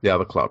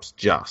other clubs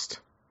just.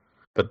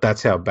 But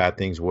that's how bad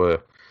things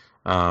were.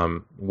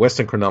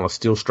 Western Cronulla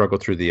still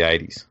struggled through the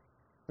 80s.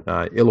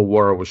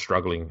 Illawarra was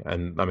struggling,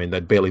 and I mean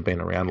they'd barely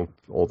been around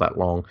all that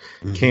long.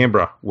 Mm-hmm.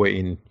 Canberra were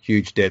in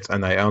huge debts,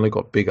 and they only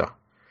got bigger.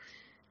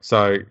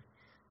 So,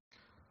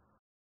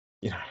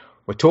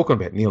 we're talking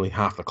about nearly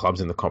half the clubs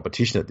in the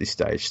competition at this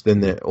stage. Then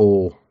they're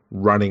all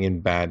running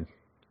in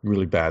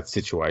really bad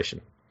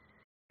situation.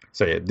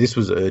 So yeah, this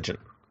was urgent.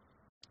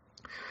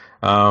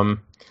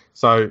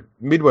 So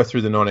midway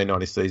through the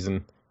 1990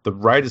 season, the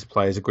Raiders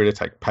players agreed to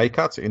take pay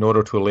cuts in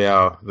order to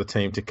allow the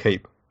team to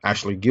keep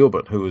Ashley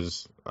Gilbert, who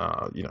was,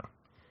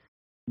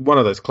 one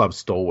of those club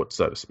stalwarts,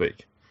 so to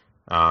speak.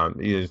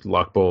 He was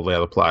like all the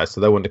other players,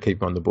 so they wanted to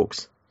keep him on the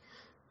books.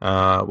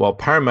 While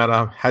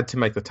Parramatta had to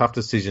make the tough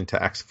decision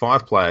to axe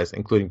 5 players,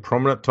 including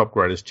prominent top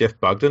graders Jeff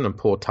Bugden and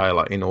Paul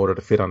Taylor, in order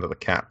to fit under the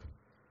cap.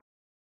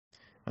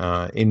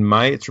 In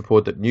May, it's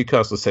reported that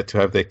Newcastle is set to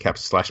have their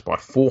caps slashed by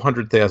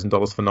 $400,000 for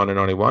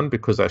 1991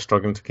 because they're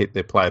struggling to keep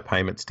their player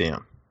payments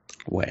down.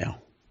 Wow.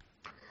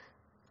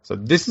 So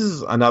this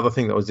is another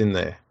thing that was in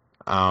there.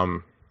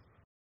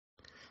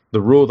 The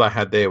rule they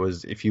had there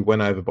was if you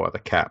went over by the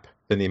cap,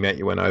 then the amount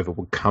you went over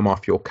would come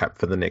off your cap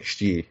for the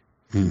next year.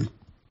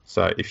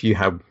 So if you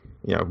have,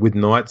 with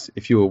Knights,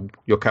 if your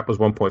cap was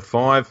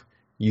 1.5,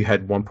 you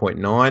had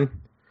 1.9,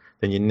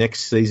 then your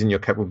next season your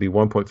cap would be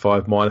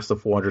 1.5 minus the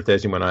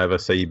 400,000 you went over,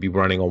 so you'd be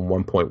running on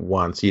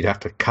 1.1. So you'd have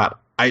to cut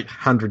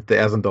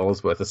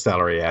 $800,000 worth of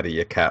salary out of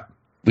your cap.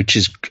 Which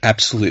is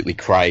absolutely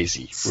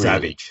crazy.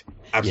 Savage. Really.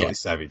 Absolutely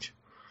savage.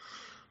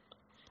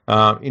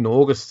 In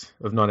August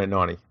of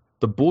 1990,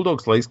 the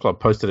Bulldogs Leagues Club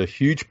posted a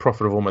huge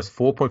profit of almost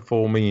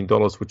 $4.4 million,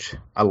 which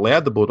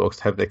allowed the Bulldogs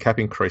to have their cap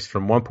increase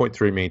from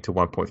 $1.3 million to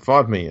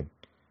 $1.5 million.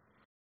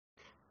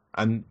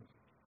 And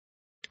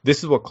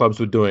this is what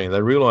clubs were doing.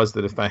 They realised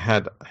that if they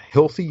had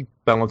healthy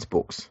balance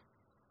books,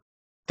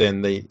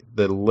 then the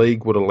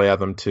league would allow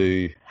them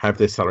to have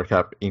their salary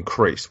cap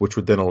increase, which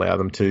would then allow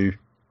them to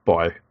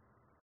buy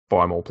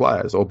more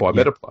players or buy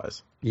better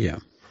players. Yeah.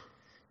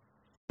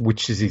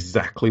 Which is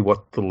exactly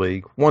what the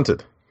league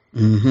wanted.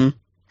 Mm-hmm.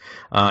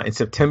 In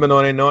September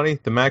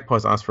 1990, the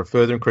Magpies asked for a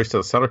further increase to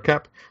the salary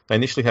cap. They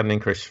initially had an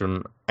increase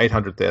from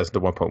 $800,000 to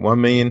 $1.1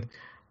 million.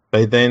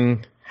 They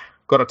then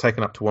got it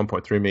taken up to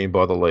 $1.3 million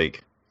by the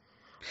league.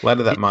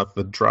 Later that month,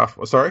 the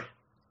draft... Sorry?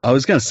 I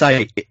was going to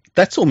say,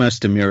 that's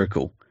almost a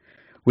miracle.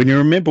 When you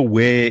remember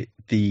where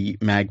the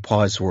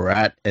Magpies were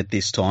at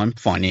this time,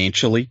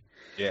 financially,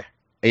 yeah,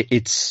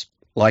 it's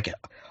like,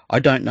 I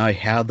don't know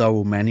how they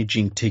were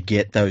managing to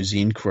get those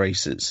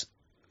increases.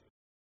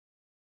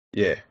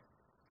 Yeah.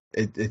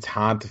 It's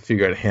hard to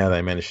figure out how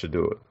they managed to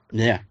do it.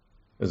 Yeah.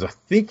 as I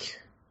think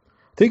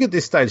at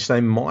this stage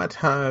they might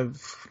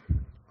have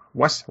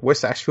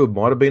West Ashfield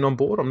might have been on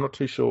board. I'm not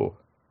too sure.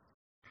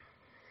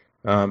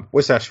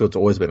 West Ashfield's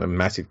always been a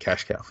massive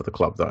cash cow for the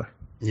club, though.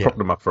 Yeah. Propped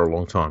them up for a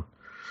long time.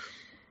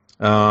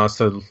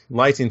 So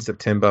late in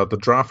September, the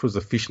draft was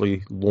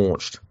officially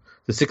launched.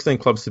 The 16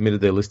 clubs submitted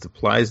their list of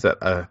players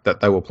that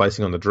they were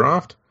placing on the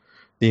draft.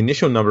 The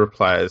initial number of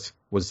players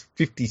was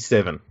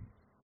 57.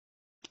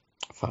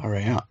 Far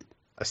out.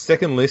 A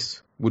second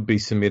list would be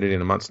submitted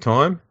in a month's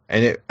time,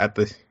 and at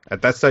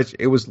that stage,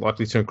 it was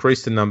likely to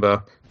increase the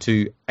number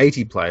to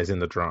 80 players in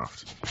the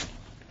draft.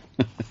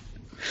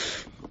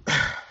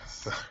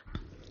 So,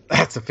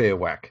 that's a fair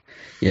whack.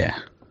 Yeah.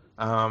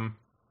 On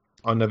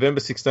November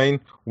 16,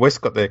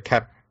 West got their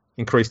cap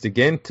increased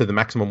again to the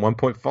maximum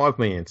 1.5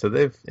 million. So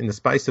they've, in the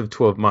space of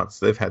 12 months,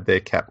 they've had their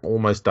cap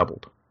almost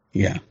doubled.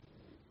 Yeah.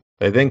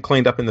 They then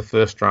cleaned up in the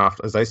first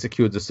draft as they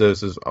secured the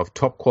services of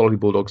top quality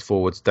Bulldogs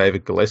forwards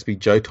David Gillespie,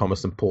 Joe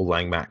Thomas, and Paul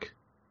Langmack.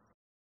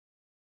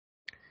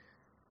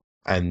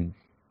 And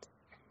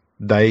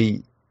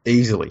they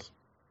easily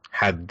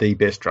had the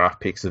best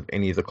draft picks of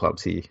any of the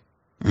clubs here.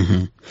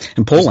 Mm-hmm.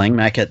 And Paul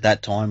Langmack at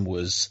that time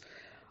was,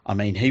 I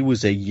mean, he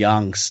was a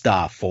young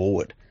star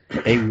forward.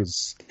 He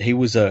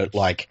was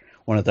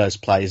one of those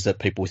players that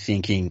people were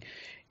thinking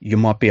you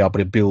might be able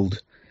to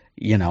build,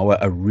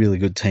 a really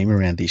good team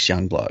around this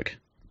young bloke.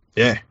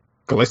 Yeah,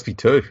 Gillespie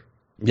too.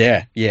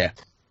 Yeah.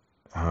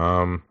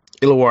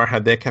 Illawarra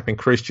had their cap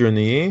increased during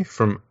the year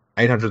from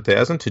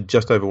 $800,000 to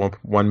just over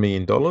 $1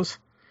 million.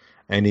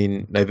 And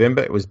in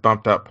November, it was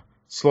bumped up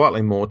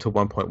slightly more to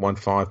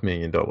 $1.15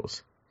 million.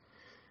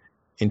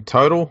 In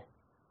total,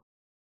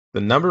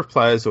 the number of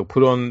players that were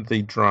put on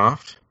the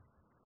draft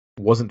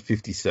wasn't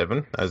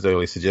 57, as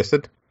earlier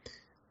suggested.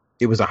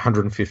 It was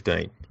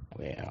 115.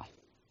 Wow.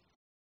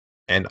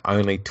 And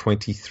only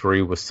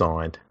 23 were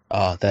signed.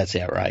 Oh, that's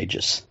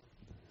outrageous.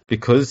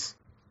 Because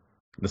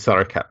the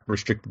salary cap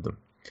restricted them.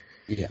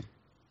 Yeah.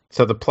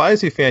 So the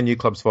players who found new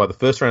clubs via the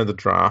first round of the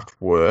draft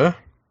were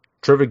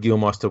Trevor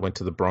Gilmeister went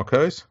to the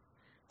Broncos,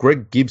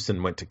 Greg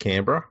Gibson went to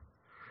Canberra,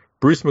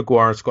 Bruce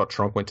Maguire and Scott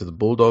Tronk went to the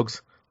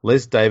Bulldogs,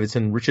 Les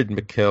Davidson, Richard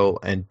McKell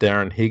and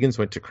Darren Higgins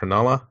went to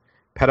Cronulla,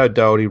 Pat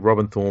O'Doherty,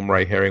 Robin Thorne,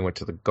 Ray Herring went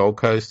to the Gold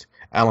Coast,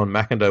 Alan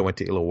McIndoe went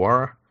to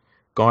Illawarra,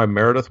 Guy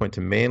Meredith went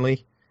to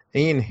Manly,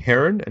 Ian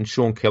Heron and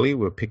Sean Kelly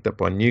were picked up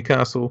by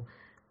Newcastle,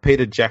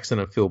 Peter Jackson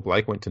and Phil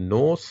Blake went to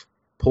North,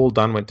 Paul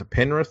Dunn went to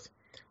Penrith,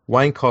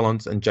 Wayne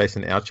Collins and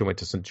Jason Oucher went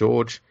to St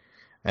George,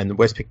 and the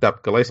West picked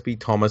up Gillespie,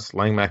 Thomas,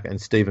 Langmack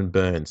and Stephen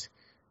Burns.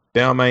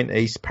 Balmain,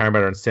 East,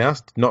 Parramatta and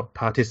South did not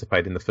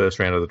participate in the first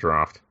round of the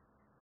draft.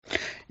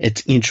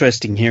 It's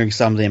interesting hearing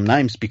some of them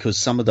names because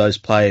some of those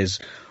players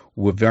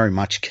were very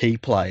much key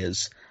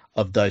players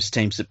of those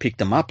teams that picked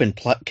them up and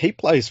key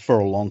players for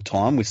a long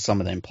time with some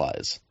of them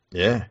players.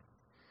 Yeah.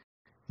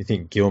 You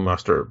think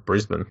Gilmeister at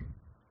Brisbane.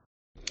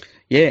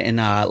 Yeah, and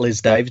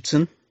Les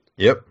Davidson.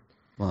 Yep.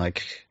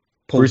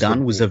 Paul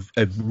Dunn was a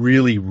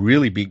really,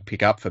 really big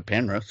pickup for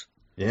Penrith.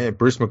 Yeah,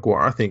 Bruce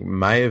Maguire, I think,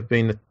 may have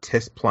been a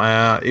test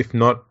player, if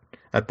not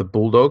at the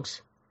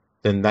Bulldogs,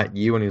 then that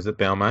year when he was at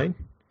Balmain.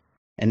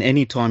 And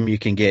any time you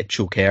can get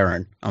Chuck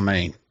Aaron, I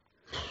mean...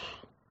 I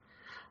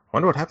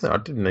wonder what happened. I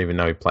didn't even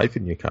know he played for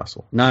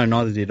Newcastle. No,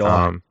 neither did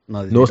I.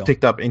 North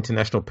picked up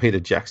international Peter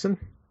Jackson.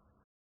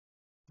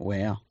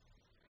 Wow.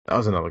 That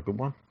was another good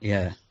one.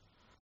 Yeah.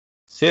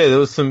 So, yeah, there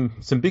was some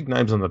big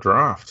names on the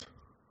draft.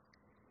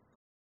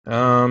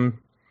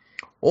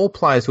 All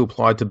players who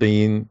applied to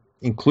be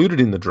included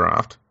in the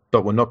draft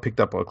but were not picked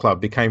up by a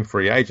club became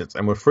free agents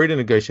and were free to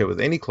negotiate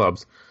with any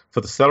clubs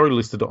for the salary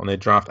listed on their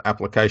draft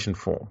application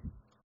form.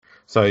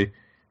 So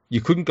you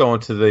couldn't go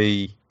onto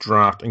the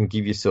draft and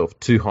give yourself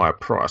too high a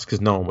price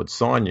because no one would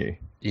sign you.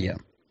 Yeah.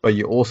 But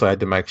you also had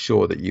to make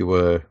sure that you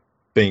were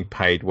being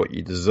paid what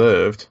you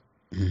deserved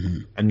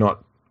and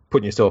not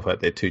putting yourself out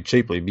there too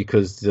cheaply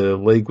because the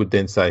league would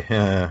then say,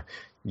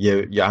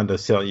 you're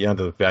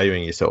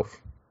undervaluing yourself.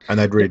 And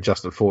they'd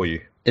readjust it for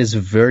you. It's a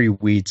very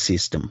weird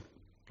system.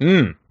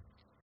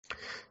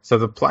 So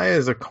the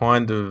players are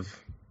kind of,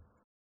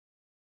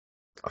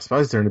 I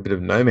suppose they're in a bit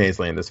of no man's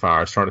land as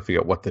far as trying to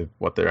figure out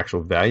what their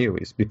actual value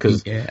is.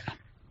 Because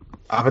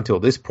up until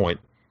this point,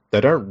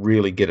 they don't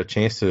really get a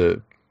chance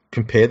to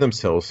compare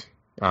themselves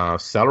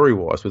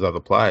salary-wise with other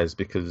players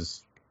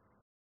because,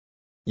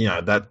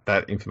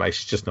 that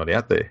information is just not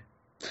out there.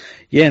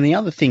 Yeah, and the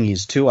other thing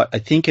is, too, I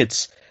think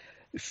it's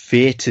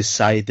fair to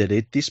say that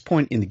at this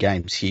point in the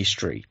game's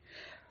history,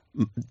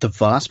 the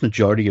vast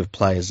majority of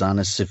players aren't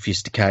as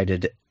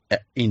sophisticated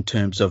in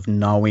terms of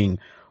knowing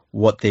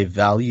what their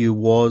value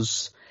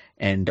was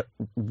and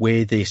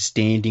where their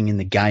standing in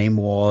the game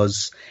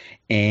was.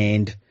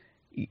 And,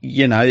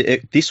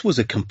 this was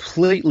a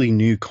completely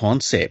new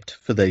concept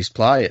for these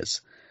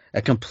players,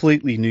 a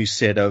completely new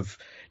set of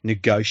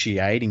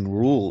negotiating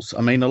rules.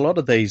 I mean, a lot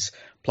of these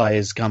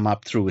players come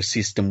up through a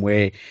system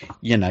where,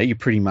 you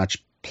pretty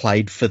much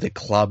played for the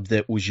club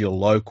that was your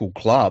local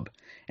club,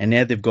 and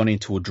now they've gone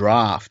into a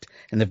draft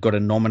and they've got to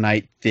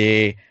nominate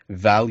their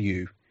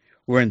value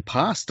Where in the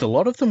past, a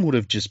lot of them would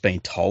have just been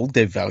told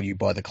their value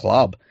by the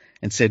club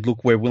and said,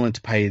 look, we're willing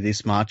to pay you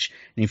this much,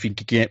 and if you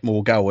can get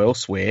more, go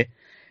elsewhere.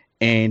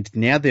 And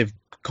now they've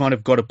kind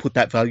of got to put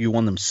that value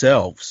on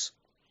themselves.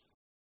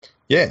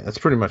 Yeah, that's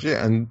pretty much it.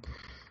 And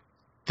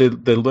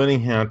they're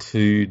learning how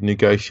to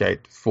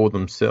negotiate for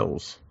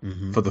themselves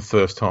for the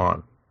first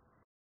time.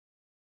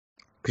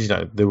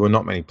 Because, there were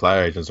not many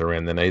player agents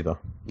around then either.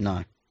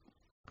 No.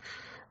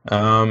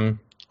 On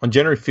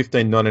January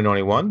 15,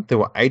 1991, there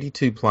were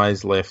 82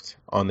 players left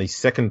on the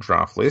second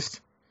draft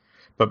list.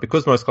 But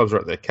because most clubs were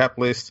at their cap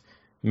list,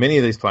 many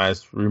of these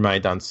players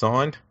remained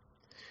unsigned.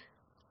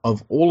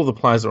 Of all of the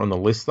players that are on the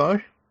list, though,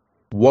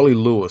 Wally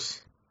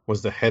Lewis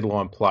was the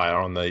headline player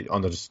on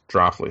the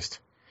draft list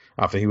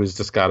after he was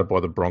discarded by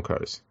the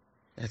Broncos.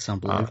 That's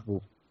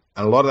unbelievable.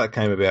 And a lot of that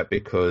came about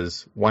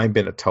because Wayne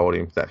Bennett told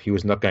him that he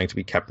was not going to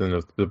be captain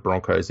of the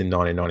Broncos in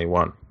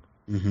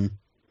 1991.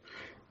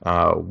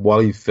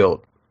 Wally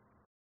felt,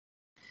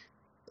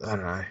 I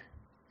don't know,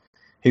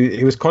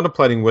 he was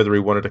contemplating whether he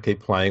wanted to keep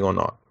playing or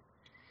not.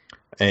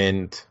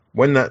 And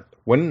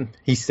when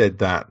he said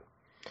that,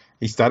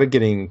 he started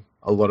getting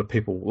a lot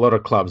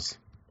of clubs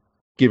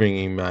giving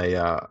him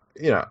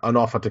an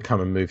offer to come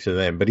and move to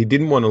them, but he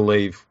didn't want to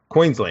leave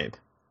Queensland.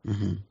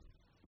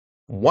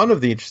 One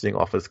of the interesting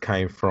offers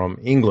came from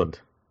England,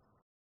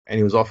 and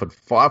he was offered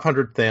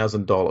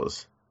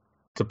 $500,000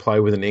 to play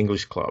with an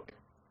English club.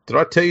 Did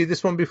I tell you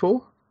this one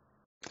before?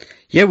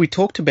 Yeah, we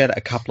talked about it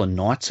a couple of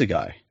nights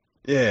ago.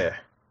 Yeah.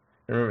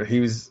 I remember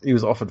he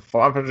was offered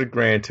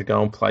 $500,000 to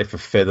go and play for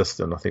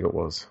Featherstone, I think it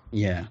was.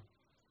 Yeah.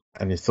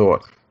 And you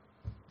thought,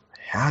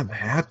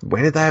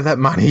 where did they have that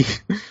money?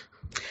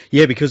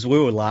 Yeah, because we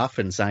were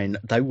laughing, saying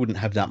they wouldn't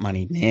have that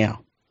money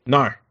now.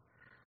 No.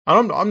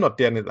 I'm not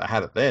doubting that they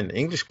had it then.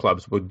 English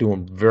clubs were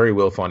doing very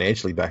well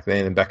financially back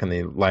then and back in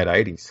the late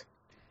 80s.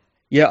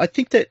 Yeah, I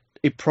think that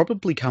it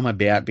probably come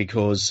about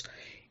because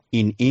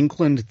in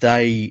England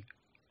they've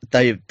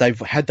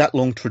had that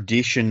long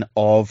tradition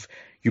of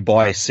you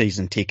buy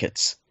season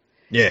tickets.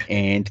 Yeah.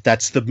 And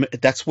that's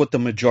what the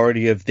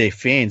majority of their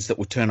fans that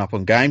would turn up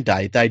on game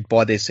day, they'd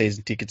buy their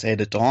season tickets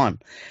ahead of time.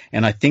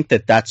 And I think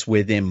that that's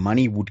where their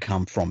money would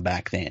come from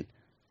back then.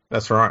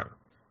 That's right.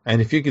 And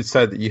if you could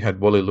say that you had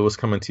Wally Lewis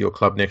come into your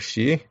club next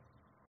year,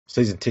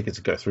 season tickets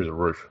would go through the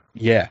roof.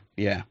 Yeah,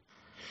 yeah.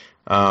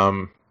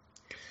 So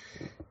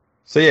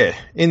yeah,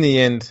 in the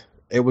end,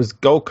 it was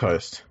Gold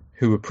Coast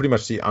who were pretty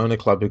much the only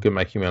club who could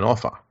make him an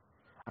offer.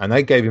 And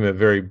they gave him a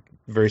very,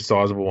 very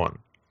sizable one.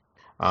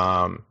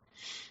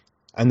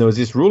 And there was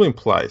this rule in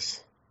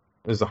place.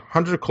 There's a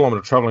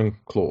 100-kilometre travelling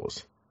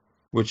clause,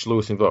 which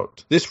Lewis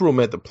invoked. This rule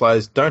meant that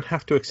players don't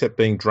have to accept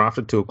being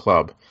drafted to a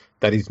club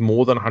that is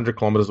more than 100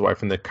 kilometres away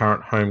from their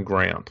current home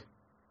ground.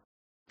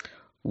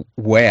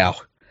 Wow.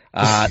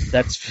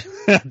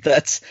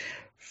 That's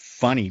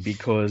funny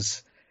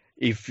because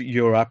if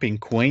you're up in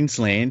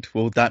Queensland,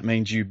 well, that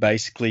means you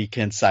basically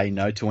can say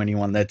no to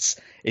anyone that's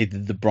either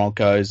the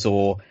Broncos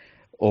or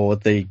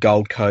the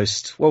Gold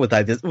Coast. What were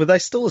they? Were they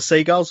still the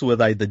Seagulls or were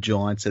they the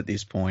Giants at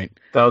this point?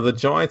 They were the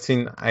Giants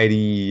in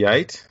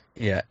 88.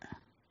 Yeah.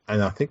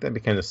 And I think they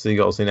became the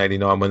Seagulls in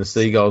 89 when the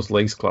Seagulls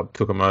Leagues Club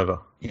took them over.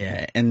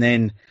 Yeah. And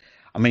then,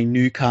 I mean,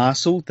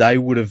 Newcastle, they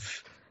would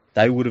have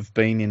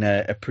been in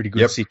a pretty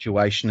good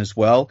situation as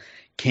well.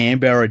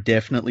 Canberra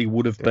definitely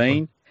would have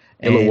been.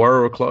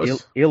 Illawarra were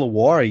close.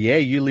 Illawarra, yeah.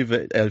 You live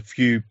a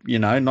few,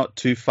 not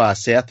too far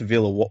south of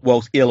Illawarra.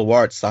 Well,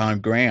 Illawarra, it's the home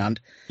ground.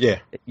 Yeah.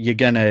 You're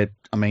going to,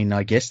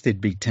 I guess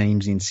there'd be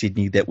teams in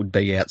Sydney that would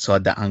be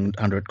outside that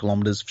 100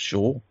 kilometres for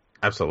sure.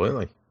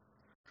 Absolutely.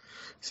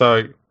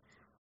 So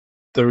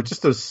there were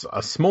just a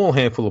small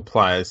handful of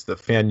players that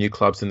found new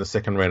clubs in the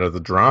second round of the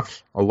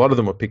draft. A lot of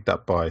them were picked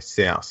up by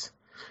South.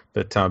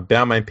 But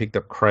Balmain picked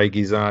up Craig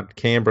Izzard.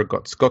 Canberra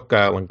got Scott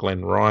Gale and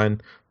Glenn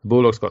Ryan. The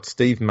Bulldogs got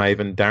Steve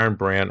Maven, Darren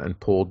Brown and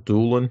Paul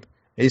Doolan.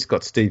 East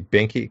got Steve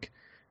Benkick.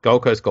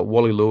 Gold Coast got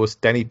Wally Lewis,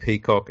 Danny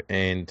Peacock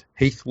and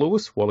Heath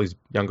Lewis, Wally's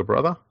younger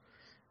brother.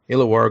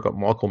 Illawarra got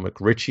Michael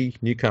McRitchie.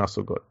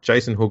 Newcastle got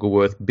Jason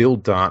Hoogerworth, Bill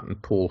Dart and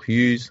Paul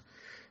Hughes.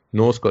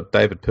 Norse got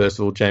David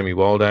Percival, Jamie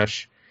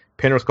Wildash.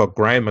 Penrith got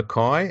Graham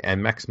Mackay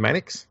and Max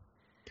Mannix.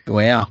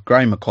 Wow,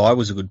 Graham Mackay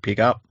was a good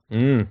pickup.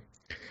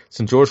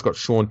 St George got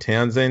Sean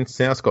Townsend.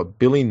 South got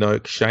Billy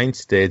Noak, Shane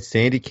Stead,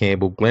 Sandy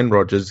Campbell, Glenn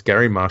Rogers,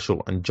 Gary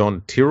Marshall and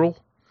John Tyrrell.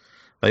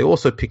 They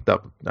also picked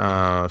up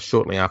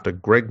shortly after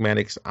Greg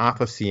Mannix,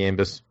 Arthur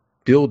Siambas,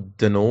 Bill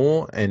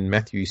Denor and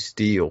Matthew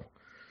Steele.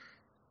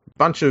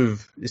 Bunch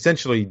of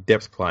essentially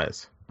depth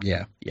players.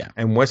 Yeah, yeah.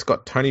 And West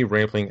got Tony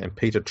Rampling and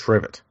Peter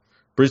Trevitt.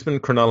 Brisbane,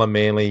 Cronulla,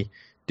 Manly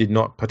did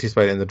not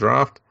participate in the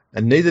draft,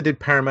 and neither did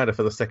Parramatta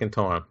for the second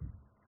time.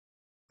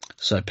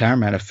 So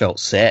Parramatta felt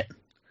set.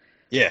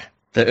 Yeah.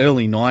 The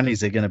early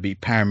 90s are going to be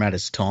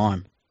Parramatta's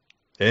time.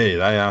 Yeah, they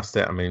asked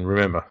that.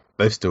 Remember,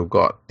 they've still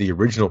got the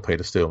original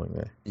Peter Sterling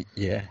there.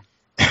 Yeah.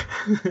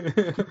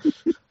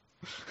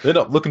 They're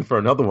not looking for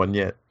another one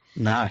yet.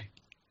 No.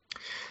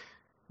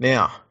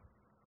 Now,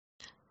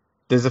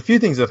 there's a few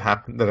things that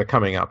are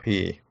coming up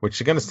here,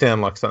 which are going to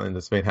sound like something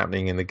that's been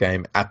happening in the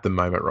game at the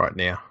moment right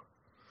now.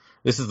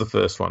 This is the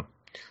first one.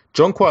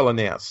 John Quayle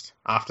announced,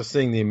 after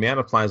seeing the amount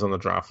of players on the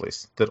draft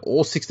list, that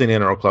all 16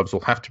 NRL clubs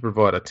will have to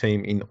provide a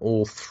team in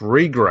all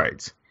three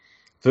grades: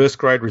 first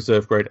grade,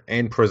 reserve grade,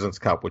 and President's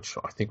Cup, which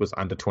I think was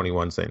under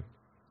 21s then.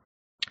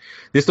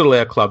 This would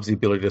allow clubs the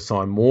ability to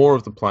sign more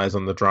of the players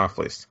on the draft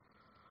list.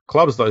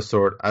 Clubs, though,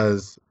 saw it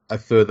as a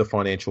further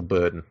financial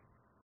burden.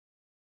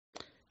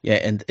 Yeah,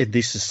 and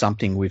this is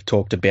something we've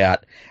talked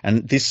about,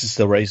 and this is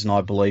the reason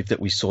I believe that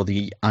we saw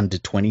the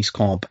under-20s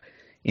comp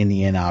in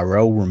the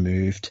NRL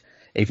removed,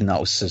 even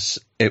though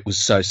it was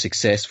so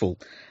successful.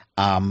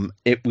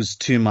 It was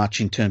too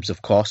much in terms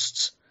of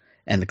costs,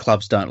 and the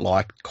clubs don't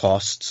like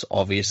costs,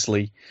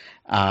 obviously.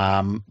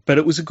 But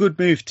it was a good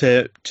move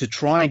to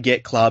try and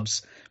get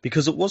clubs,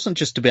 because it wasn't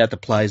just about the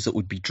players that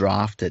would be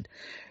drafted.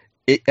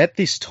 At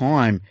this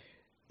time,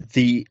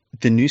 the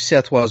New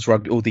South Wales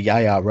Rugby, or the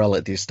ARL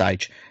at this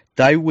stage,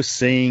 they were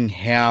seeing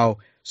how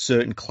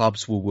certain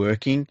clubs were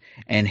working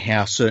and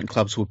how certain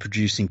clubs were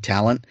producing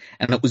talent,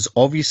 and it was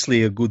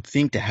obviously a good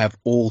thing to have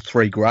all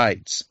three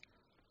grades.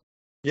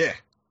 Yeah.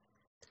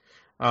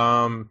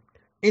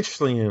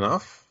 Interestingly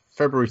enough,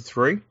 February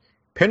 3,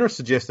 Penrith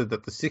suggested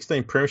that the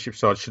 16 premiership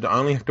sides should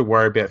only have to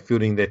worry about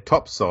fielding their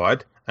top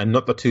side and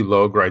not the two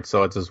lower grade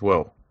sides as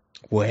well.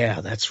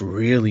 Wow, that's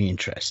really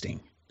interesting.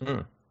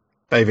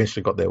 They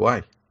eventually got their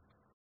way.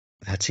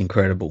 That's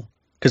incredible.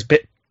 Because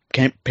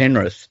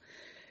Penrith,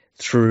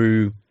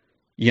 through,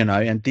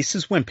 and this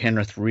is when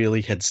Penrith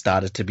really had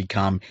started to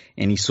become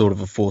any sort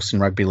of a force in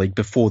rugby league.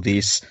 Before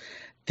this,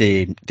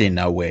 they're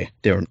nowhere.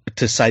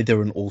 To say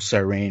they're an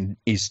also-ran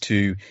is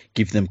to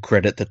give them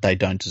credit that they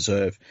don't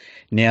deserve.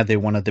 Now they're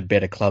one of the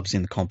better clubs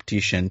in the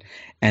competition,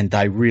 and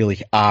they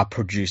really are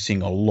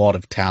producing a lot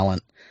of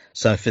talent.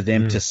 So for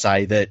them to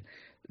say that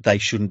they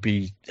shouldn't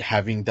be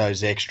having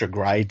those extra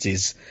grades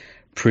is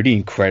pretty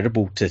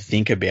incredible to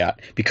think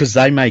about, because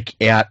they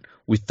make out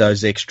with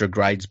those extra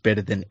grades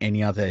better than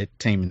any other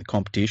team in the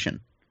competition.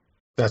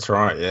 That's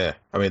right, yeah.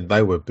 I mean,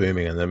 they were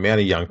booming, and the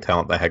amount of young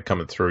talent they had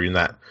coming through in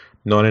that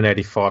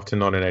 1985 to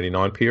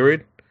 1989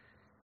 period,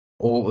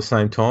 all at the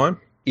same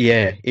time.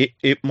 Yeah,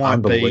 it might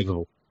be,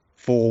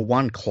 for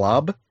one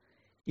club,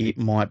 it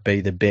might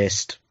be the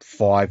best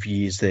 5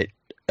 years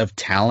of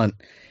talent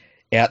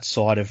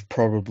outside of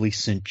probably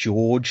St.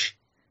 George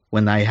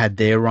when they had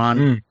their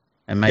run,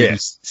 and maybe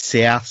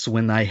Souths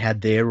when they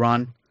had their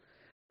run.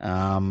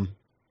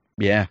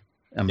 Yeah,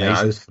 amazing.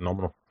 Yeah, it was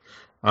phenomenal.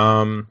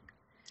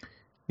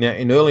 Now,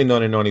 in early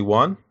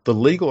 1991, the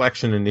legal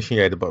action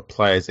initiated by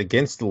players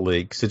against the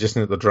league,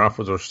 suggesting that the draft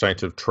was a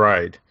restraint of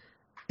trade,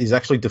 is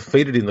actually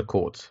defeated in the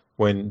courts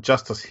when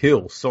Justice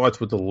Hill sides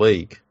with the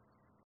league.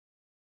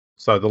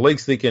 So the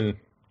league's thinking,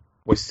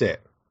 we're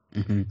set.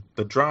 Mm-hmm.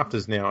 The draft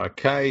is now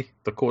okay.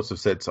 The courts have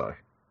said so.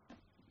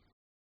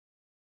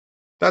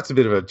 That's a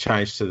bit of a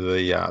change to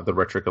the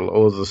rhetoric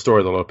or the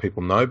story that a lot of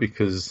people know,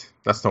 because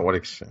that's not what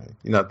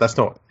that's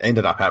not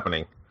ended up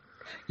happening.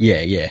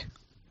 Yeah.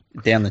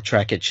 Down the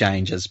track it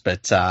changes,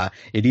 but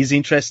it is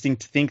interesting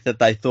to think that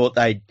they thought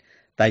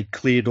they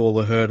cleared all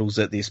the hurdles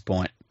at this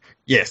point.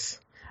 Yes.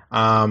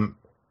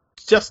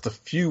 Just a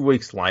few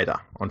weeks later,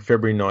 on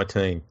February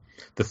 19,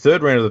 the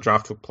third round of the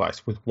draft took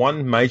place with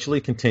one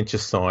majorly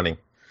contentious signing.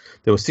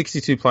 There were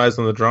 62 players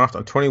on the draft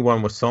and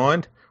 21 were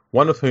signed,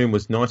 one of whom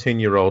was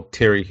 19-year-old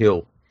Terry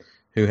Hill,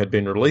 who had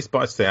been released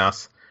by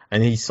South,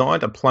 and he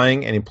signed a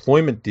playing and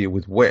employment deal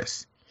with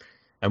West.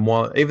 And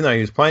even though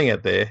he was playing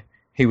out there,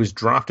 he was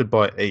drafted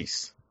by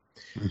East.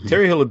 Mm-hmm.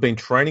 Terry Hill had been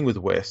training with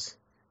West,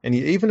 and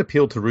he even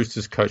appealed to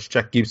Roosters coach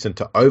Jack Gibson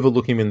to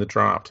overlook him in the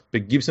draft,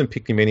 but Gibson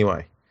picked him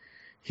anyway.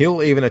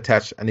 Hill even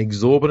attached an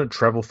exorbitant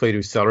travel fee to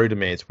his salary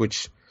demands,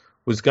 which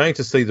was going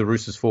to see the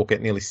Roosters fork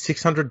out nearly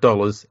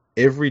 $600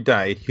 every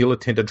day Hill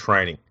attended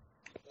training.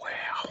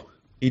 Wow.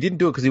 He didn't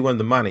do it because he wanted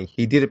the money.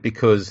 He did it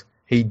because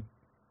he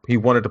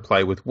wanted to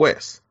play with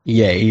West.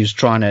 Yeah, he was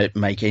trying to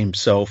make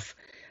himself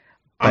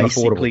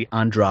basically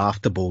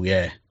undraftable,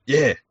 yeah.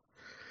 Yeah.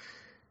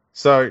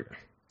 So,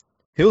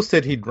 Hill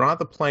said he'd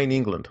rather play in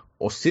England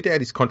or sit out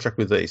his contract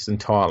with East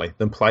entirely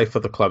than play for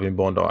the club in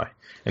Bondi.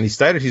 And he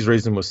stated his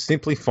reason was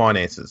simply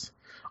finances.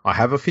 I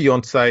have a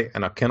fiancé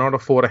and I cannot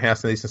afford a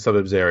house in the eastern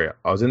suburbs area.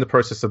 I was in the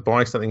process of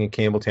buying something in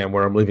Campbelltown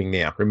where I'm living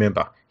now.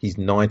 Remember, he's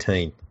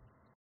 19.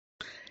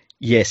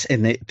 Yes,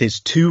 and there's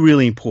two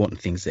really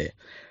important things there.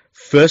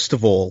 First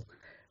of all,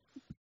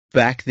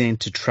 back then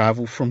to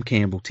travel from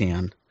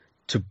Campbelltown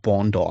to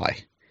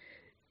Bondi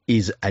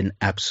is an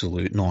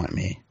absolute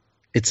nightmare.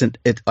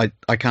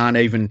 I can't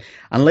even,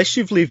 unless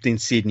you've lived in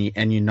Sydney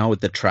and you know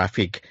what the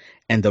traffic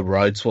and the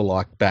roads were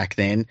like back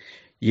then,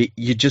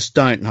 you just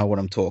don't know what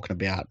I'm talking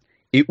about.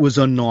 It was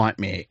a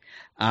nightmare.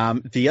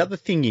 The other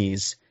thing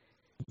is,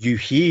 you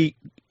hear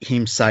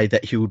him say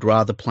that he would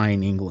rather play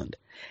in England.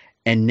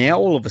 And now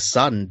all of a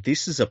sudden,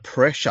 this is a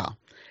pressure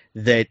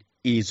that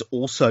is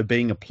also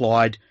being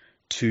applied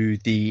to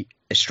the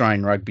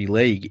Australian Rugby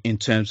League in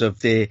terms of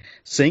they're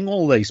seeing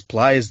all these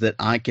players that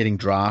aren't getting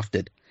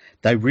drafted.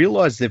 They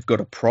realise they've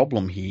got a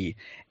problem here.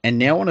 And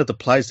now one of the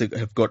players that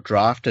have got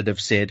drafted have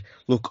said,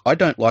 look, I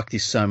don't like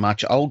this so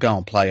much, I'll go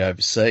and play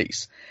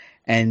overseas.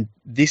 And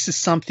this is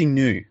something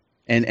new.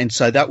 And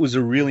so that was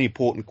a really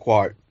important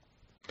quote.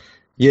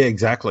 Yeah,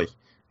 exactly.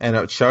 And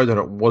it showed that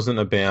it wasn't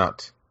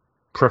about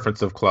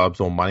preference of clubs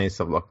or money and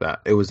stuff like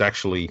that. It was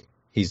actually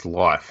his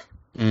life.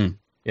 Mm.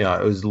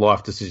 It was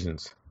life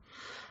decisions.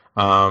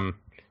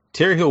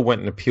 Terry Hill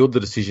went and appealed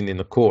the decision in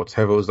the courts.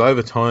 However, it was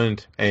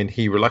overturned, and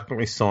he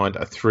reluctantly signed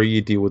a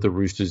 3-year deal with the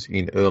Roosters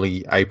in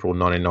early April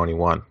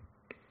 1991.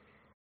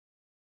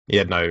 He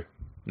had no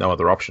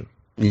other option.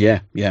 Yeah.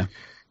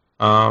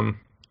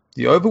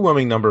 The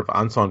overwhelming number of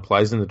unsigned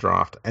players in the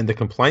draft and the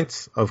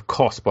complaints of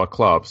costs by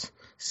clubs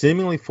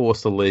seemingly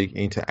forced the league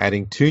into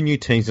adding 2 new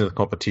teams in the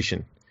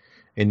competition.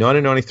 In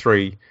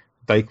 1993,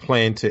 they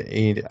planned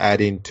to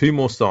add in 2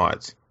 more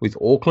sides, with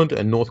Auckland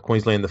and North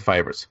Queensland the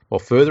favourites, while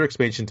further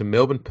expansion to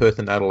Melbourne, Perth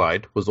and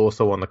Adelaide was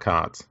also on the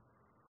cards.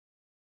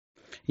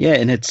 Yeah,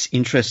 and it's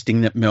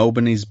interesting that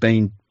Melbourne is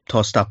being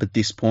tossed up at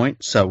this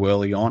point so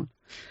early on.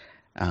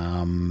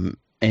 And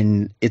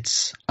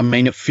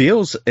it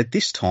feels, at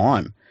this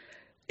time,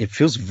 it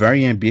feels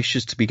very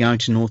ambitious to be going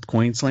to North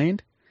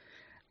Queensland.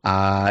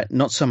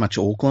 Not so much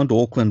Auckland.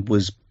 Auckland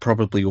was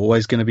probably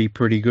always going to be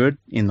pretty good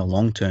in the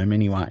long term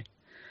anyway.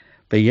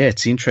 But yeah,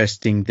 it's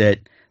interesting that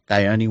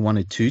they only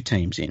wanted 2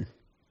 teams in.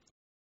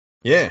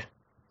 Yeah.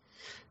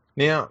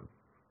 Now,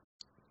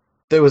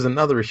 there was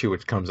another issue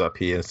which comes up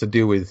here. It's to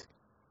do with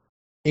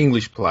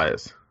English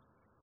players.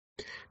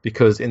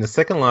 Because in the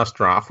second last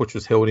draft, which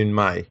was held in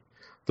May,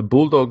 the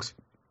Bulldogs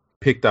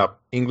picked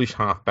up English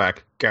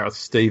halfback Gareth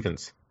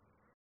Stevens.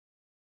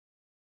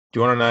 Do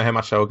you want to know how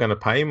much they were going to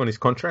pay him on his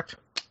contract?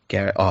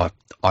 Gareth,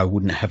 I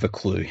wouldn't have a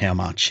clue how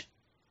much.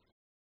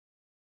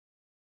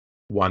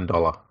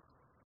 $1.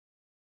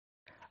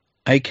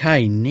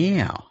 Okay,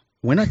 now,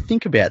 when I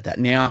think about that,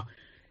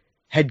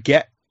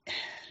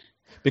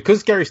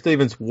 because Gary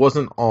Stevens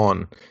wasn't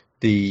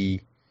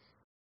he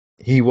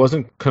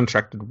wasn't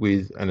contracted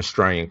with an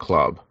Australian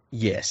club.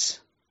 Yes.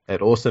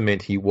 It also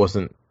meant he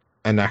wasn't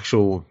an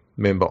actual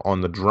member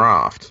on the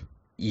draft.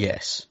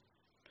 Yes.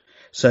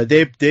 So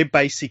they're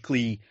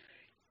basically,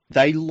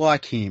 they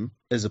like him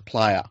as a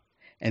player,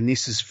 and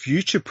this is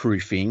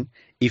future-proofing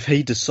if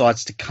he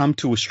decides to come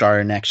to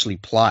Australia and actually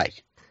play.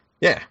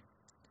 Yeah.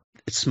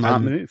 It's a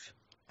smart move.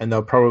 And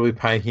they'll probably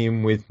pay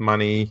him with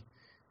money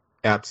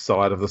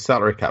outside of the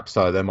salary cap,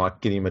 so they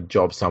might get him a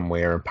job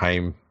somewhere and pay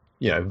him,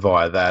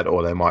 via that,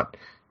 or they might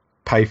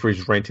pay for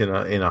his rent in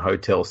a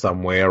hotel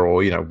somewhere,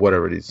 or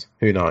whatever it is.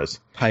 Who knows?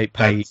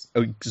 Pay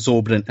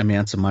exorbitant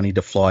amounts of money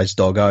to fly his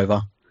dog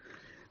over.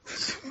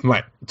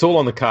 Mate, it's all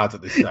on the cards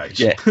at this stage.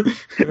 Yeah.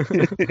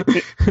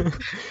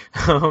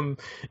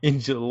 In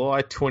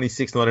July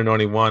 26,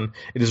 1991,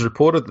 it is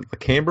reported that the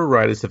Canberra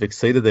Raiders have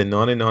exceeded their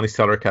 1990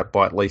 salary cap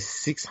by at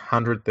least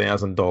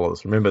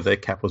 $600,000. Remember, their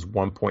cap was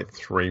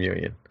 $1.3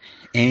 million.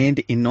 And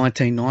in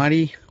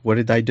 1990, what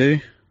did they do?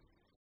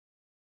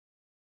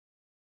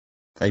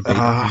 They beat the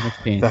Penrith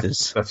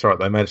Panthers. That's right.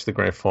 They made it to the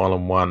grand final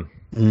and won.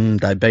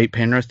 They beat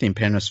Penrith in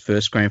Penrith's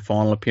first grand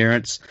final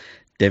appearance,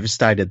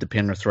 devastated the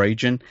Penrith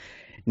region.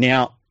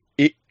 Now,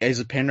 as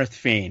a Penrith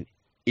fan,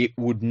 it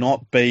would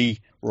not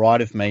be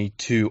right of me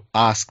to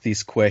ask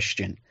this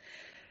question.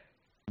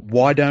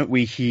 Why don't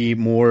we hear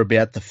more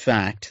about the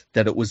fact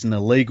that it was an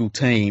illegal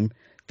team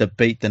that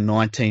beat the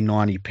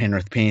 1990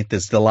 Penrith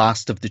Panthers, the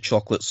last of the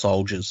Chocolate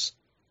Soldiers?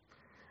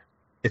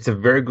 It's a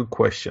very good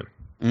question.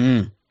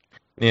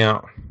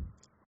 Now,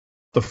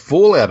 the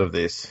fallout of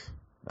this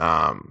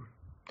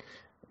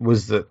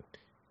was that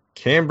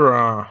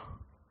Canberra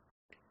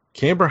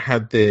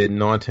had their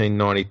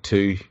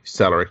 1992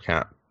 salary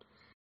cap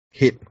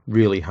hit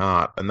really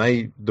hard, and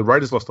the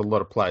Raiders lost a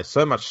lot of players.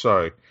 So much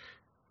so,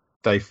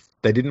 they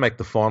didn't make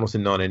the finals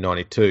in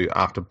 1992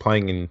 after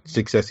playing in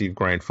successive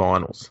grand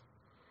finals.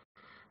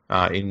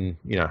 In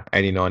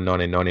 89,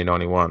 90, 90,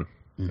 91.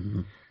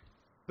 Mm-hmm.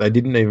 They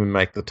didn't even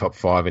make the top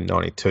 5 in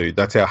 92.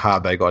 That's how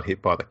hard they got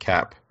hit by the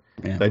cap.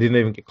 Yeah. They didn't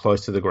even get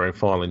close to the grand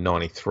final in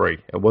 93.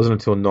 It wasn't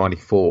until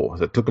 94.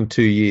 So it took them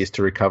 2 years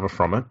to recover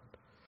from it,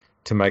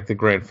 to make the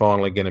grand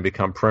final again and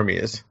become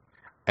premiers.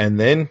 And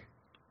then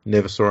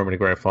never saw them in a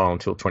grand final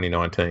until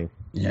 2019.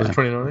 Yeah. Was it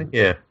 2019?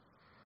 Yeah.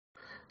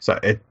 So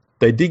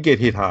they did get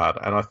hit hard.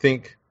 And I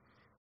think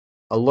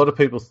a lot of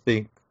people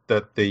think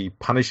that the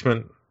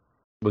punishment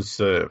was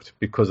served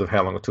because of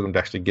how long it took them to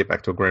actually get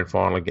back to a grand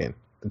final again.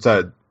 And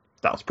so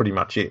that was pretty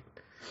much it.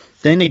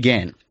 Then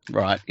again,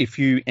 right,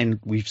 and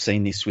we've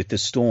seen this with the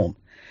Storm,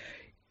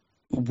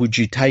 would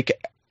you take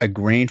a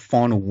grand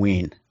final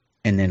win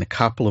and then a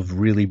couple of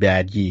really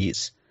bad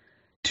years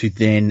to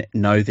then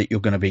know that you're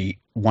going to be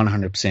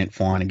 100%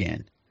 fine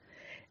again?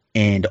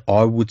 And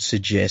I would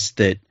suggest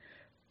that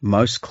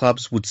most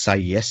clubs would say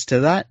yes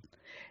to that,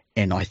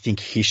 and I think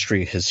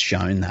history has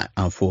shown that,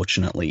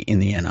 unfortunately, in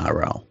the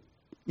NRL.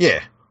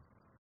 Yeah.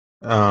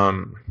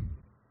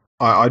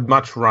 I'd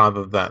much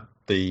rather that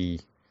the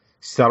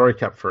salary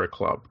cap for a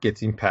club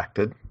gets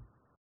impacted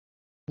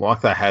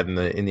like they had in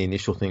the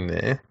initial thing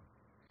there.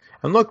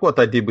 And look what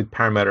they did with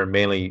Parramatta and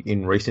Manly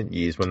in recent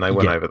years when they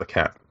went over the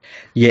cap.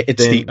 Yeah,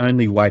 it's the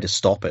only way to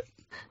stop it.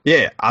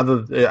 Yeah,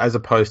 as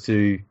opposed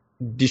to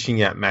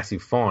dishing out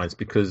massive fines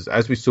because,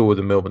 as we saw with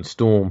the Melbourne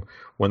Storm,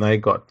 when they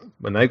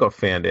got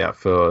found out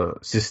for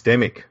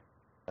systemic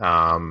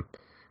cap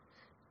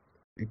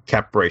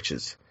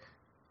breaches,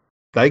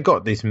 they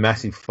got this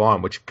massive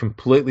fine which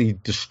completely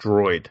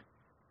destroyed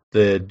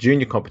the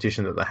junior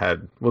competition that they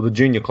had, well, the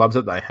junior clubs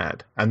that they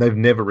had, and they've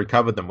never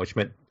recovered them, which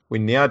meant we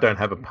now don't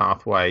have a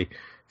pathway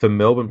for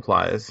Melbourne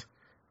players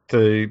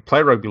to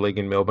play rugby league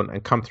in Melbourne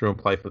and come through and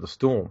play for the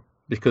Storm,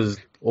 because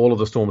all of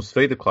the Storm's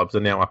feeder clubs are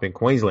now up in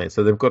Queensland,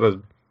 so they've got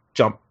to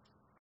jump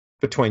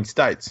between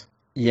states.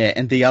 Yeah,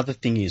 and the other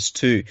thing is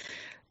too,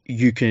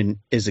 you can,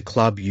 as a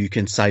club, you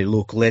can say,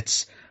 look,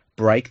 let's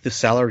break the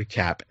salary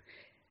cap,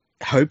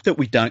 hope that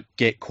we don't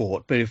get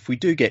caught, but if we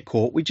do get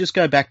caught, we just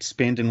go back to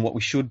spending what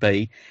we should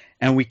be,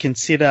 and we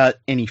consider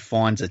any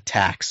fines a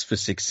tax for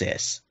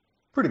success.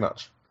 Pretty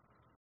much.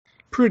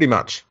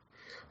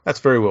 That's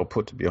very well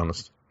put, to be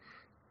honest.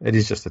 It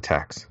is just a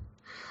tax.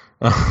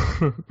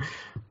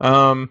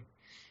 Now,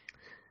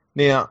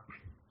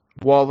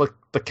 while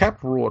the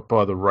cap wrought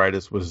by the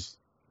Raiders was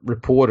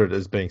reported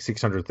as being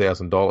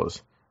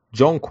 $600,000,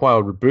 John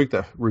Quayle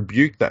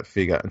rebuked that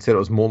figure and said it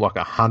was more like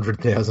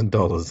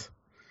 $100,000.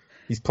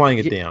 He's playing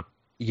it down.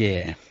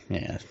 Yeah.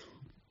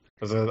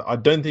 Because I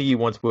don't think he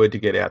wants word to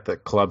get out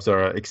that clubs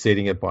are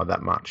exceeding it by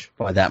that much.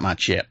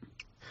 Yeah.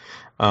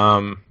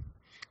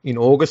 In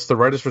August, the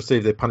Raiders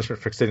received their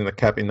punishment for exceeding the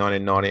cap in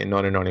 1990 and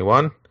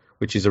 1991,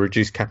 which is a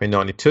reduced cap in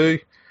 92.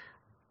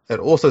 It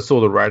also saw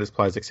the Raiders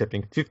players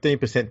accepting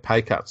 15%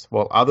 pay cuts,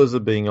 while others are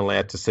being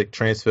allowed to seek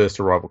transfers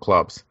to rival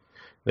clubs.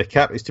 The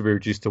cap is to be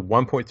reduced to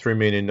 $1.3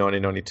 million in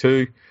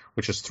 1992,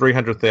 which is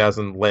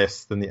 $300,000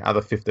 less than the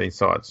other 15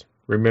 sides.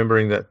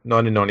 Remembering that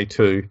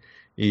 1992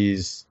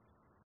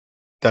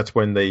 that's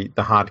when the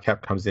hard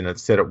cap comes in.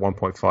 It's set at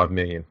 $1.5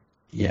 million.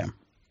 Yeah.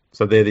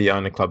 So they're the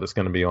only club that's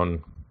going to be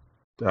on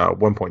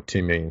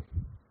 $1.2 million.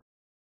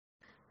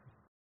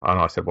 I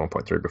know I said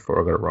 1.3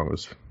 before. I got it wrong. It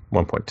was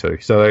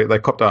 1.2. So they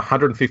copped a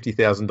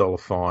 $150,000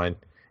 fine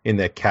in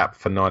their cap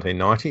for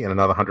 1990 and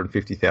another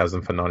 $150,000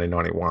 for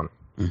 1991.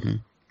 Mm-hmm.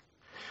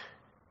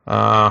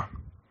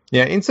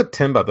 In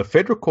September, the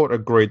federal court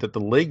agreed that the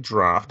league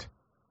draft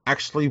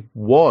actually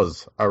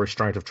was a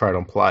restraint of trade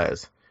on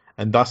players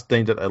and thus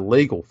deemed it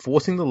illegal,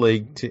 forcing the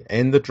league to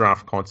end the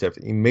draft concept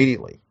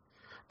immediately.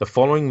 The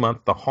following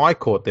month, the High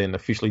Court then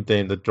officially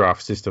deemed the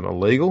draft system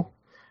illegal.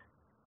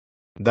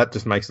 That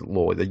just makes it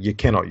law that you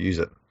cannot use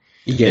it.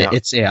 Yeah, now,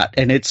 it's out,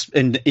 and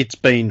it's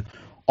been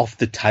off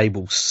the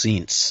table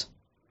since.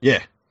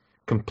 Yeah,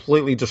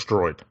 completely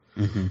destroyed,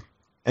 and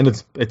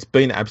it's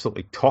been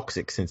absolutely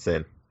toxic since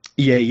then.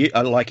 Yeah,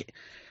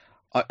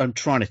 I'm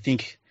trying to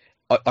think.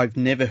 I've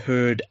never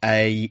heard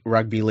a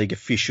rugby league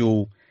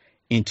official,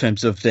 in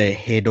terms of the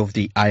head of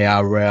the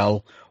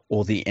ARL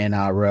or the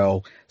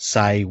NRL,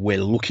 say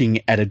we're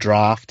looking at a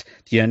draft.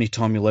 The only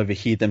time you'll ever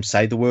hear them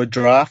say the word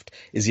draft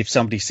is if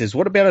somebody says,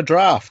 "What about a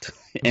draft?"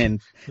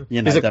 And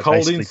is it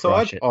cold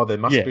inside? Oh, there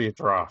must be a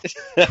draft.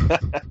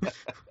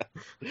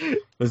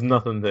 There's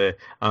nothing there.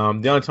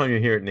 The only time you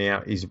hear it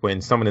now is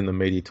when someone in the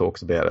media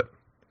talks about it.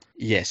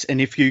 Yes,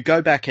 and if you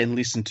go back and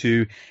listen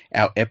to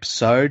our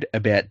episode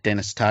about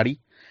Dennis Tutty,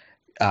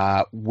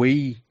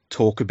 we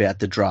talk about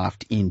the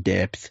draft in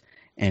depth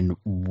and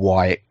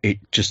why it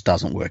just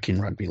doesn't work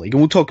in rugby league.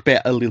 And we'll talk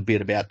about a little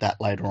bit about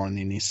that later on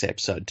in this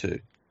episode too.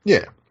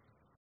 Yeah.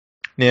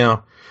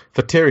 Now,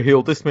 for Terry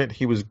Hill, this meant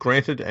he was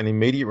granted an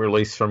immediate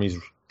release from his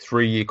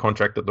 3-year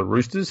contract at the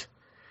Roosters,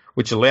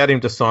 which allowed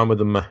him to sign with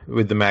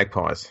the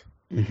Magpies.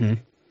 Mm-hmm.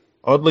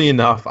 Oddly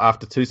enough,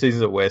 after 2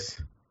 seasons at West,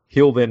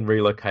 Hill then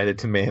relocated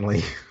to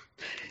Manly.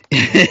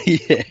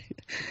 Yeah.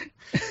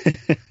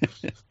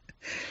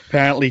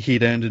 Apparently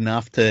he'd earned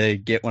enough to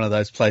get one of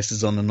those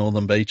places on the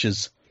northern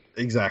beaches.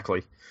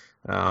 Exactly.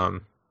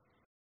 That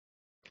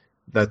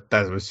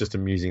was just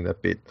amusing,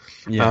 that bit.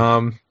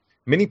 Yeah.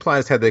 Many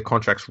players had their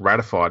contracts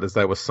ratified as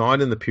they were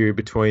signed in the period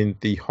between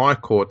the High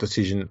Court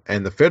decision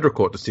and the Federal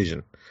Court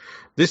decision.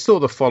 This saw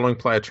the following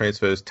player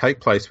transfers take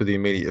place with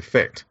immediate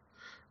effect.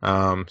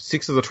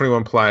 6 of the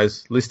 21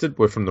 players listed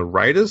were from the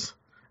Raiders,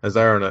 as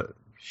they are on a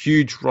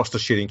huge roster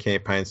shitting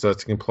campaign so as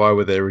to comply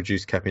with their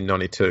reduced cap in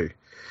 92.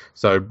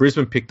 So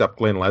Brisbane picked up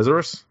Glenn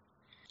Lazarus.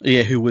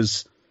 Yeah, who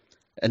was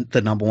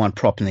the number one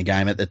prop in the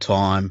game at the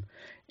time.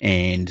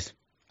 And,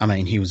 I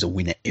mean, he was a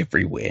winner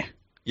everywhere.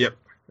 Yep.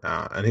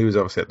 And he was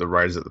obviously at the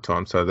Raiders at the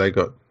time, so they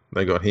got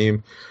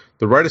him.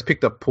 The Raiders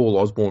picked up Paul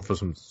Osborne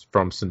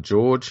from St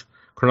George.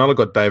 Cronulla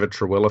got David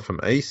Trewella from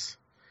East.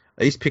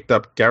 East picked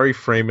up Gary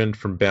Freeman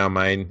from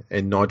Balmain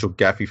and Nigel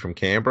Gaffey from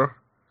Canberra.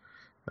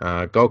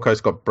 Gold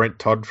Coast got Brent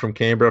Todd from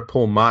Canberra,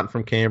 Paul Martin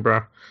from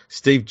Canberra,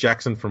 Steve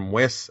Jackson from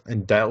West,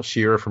 and Dale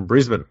Shearer from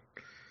Brisbane.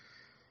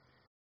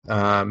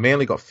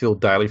 Manly got Phil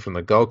Daly from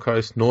the Gold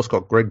Coast. Norths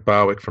got Greg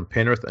Barwick from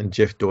Penrith and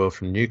Jeff Doyle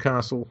from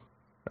Newcastle.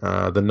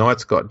 The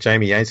Knights got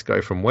Jamie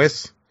Ainscough from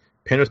West.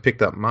 Penrith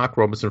picked up Mark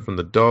Robinson from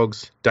the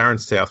Dogs, Darren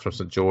South from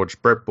St George,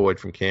 Brett Boyd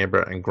from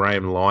Canberra, and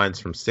Graham Lyons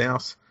from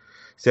South.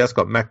 South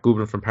got Matt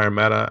Goodwin from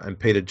Parramatta and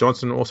Peter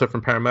Johnson also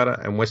from Parramatta,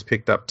 and West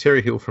picked up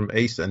Terry Hill from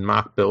East and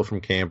Mark Bell from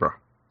Canberra.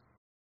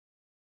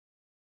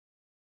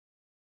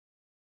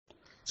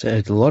 So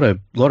it's a lot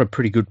of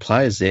pretty good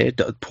players there.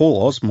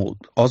 Paul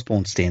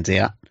Osborne stands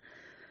out.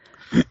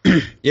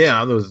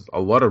 Yeah, there was a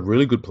lot of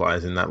really good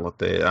players in that lot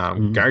there.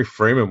 Gary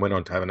Freeman went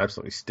on to have an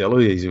absolutely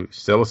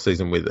stellar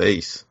season with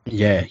East.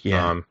 Yeah,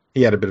 yeah.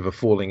 He had a bit of a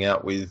falling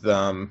out with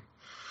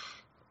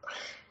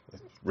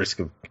risk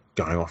of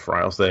going off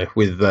rails there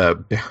with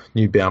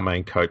new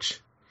Balmain coach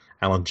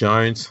Alan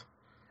Jones,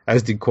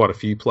 as did quite a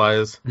few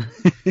players.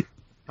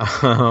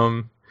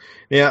 Now,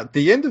 at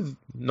the end of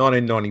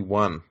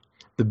 1991,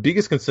 the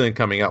biggest concern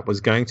coming up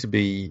was going to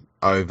be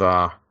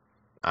over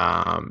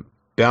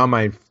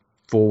Balmain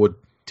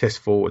test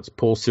forwards,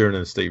 Paul Siren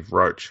and Steve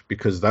Roach,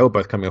 because they were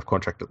both coming off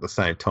contract at the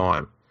same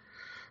time.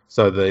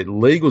 So the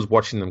league was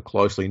watching them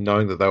closely,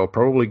 knowing that they were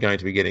probably going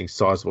to be getting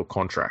sizable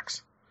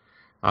contracts.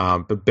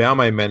 But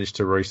Balmain managed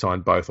to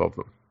re-sign both of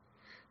them.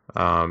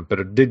 But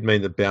it did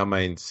mean that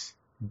Balmain's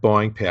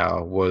buying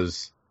power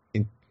was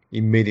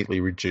immediately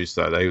reduced,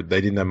 though.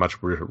 They didn't have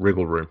much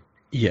wriggle room.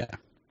 Yeah.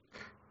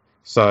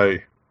 So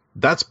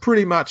that's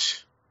pretty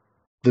much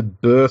the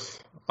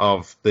birth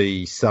of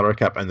the salary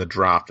cap and the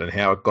draft and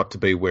how it got to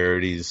be where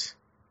it is,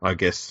 I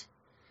guess,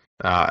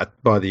 by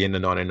the end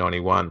of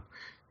 1991.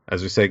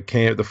 As we said,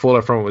 the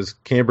fallout from it was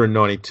Canberra in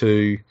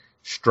 92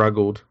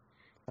 struggled.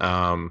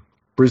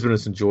 Brisbane and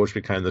St George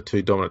became the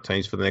two dominant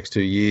teams for the next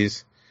 2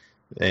 years.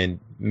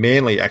 And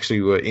Manly actually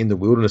were in the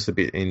wilderness a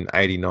bit in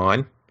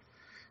 89.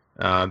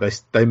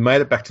 They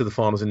made it back to the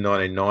finals in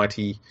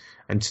 1990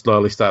 and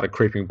slowly started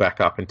creeping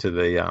back up into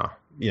the,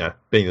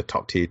 being the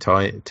top tier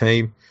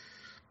team.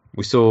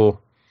 We saw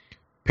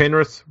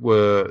Penrith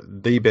were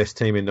the best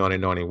team in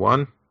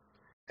 1991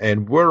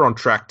 and were on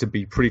track to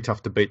be pretty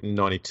tough to beat in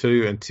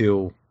 92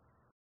 until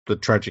the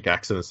tragic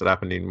accidents that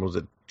happened in, was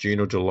it June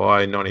or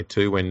July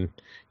 92 when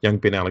young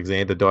Ben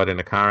Alexander died in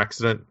a car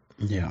accident.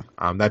 Yeah.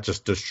 That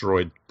just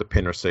destroyed the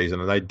Penrith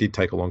season, and they did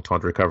take a long time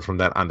to recover from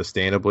that,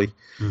 understandably.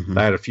 Mm-hmm.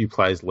 They had a few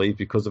players leave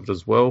because of it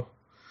as well.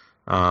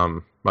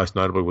 Most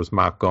notably was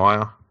Mark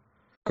Geyer.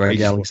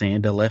 Greg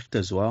Alexander left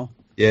as well.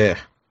 Yeah.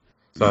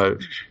 So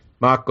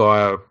Mark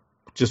Geyer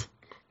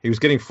he was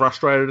getting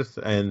frustrated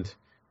and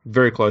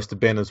very close to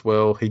Ben as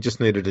well. He just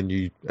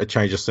needed a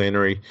change of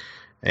scenery,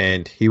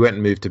 and he went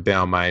and moved to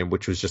Balmain,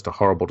 which was just a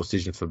horrible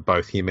decision for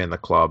both him and the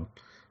club.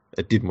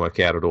 It didn't work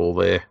out at all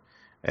there.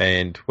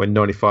 And when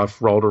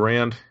 95 rolled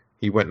around,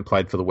 he went and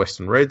played for the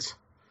Western Reds.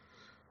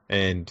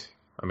 And,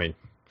 I mean,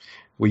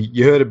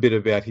 you heard a bit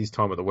about his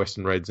time at the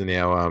Western Reds in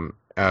our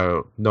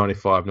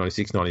 95,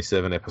 96,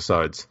 97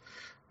 episodes.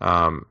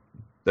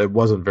 It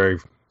wasn't very,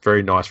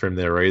 very nice for him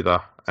there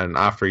either. And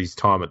after his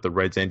time at the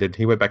Reds ended,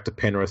 he went back to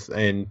Penrith,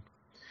 and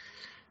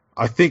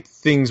I think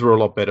things were a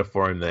lot better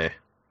for him there.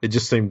 It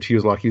just seemed he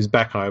was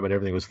back home and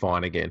everything was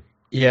fine again.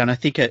 Yeah, and I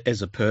think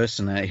as a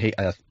person,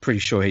 I'm pretty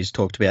sure he's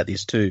talked about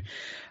this too.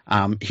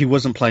 He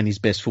wasn't playing his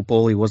best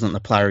football. He wasn't the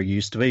player he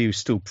used to be. He was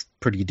still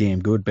pretty damn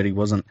good, but he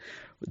wasn't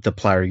the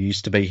player he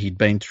used to be. He'd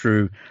been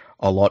through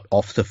a lot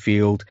off the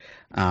field.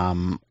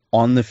 On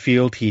the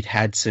field, he'd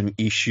had some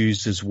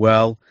issues as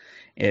well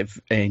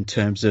in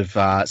terms of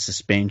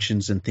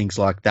suspensions and things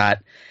like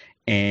that.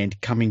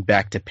 And coming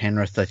back to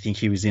Penrith, I think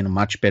he was in a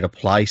much better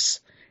place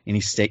in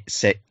his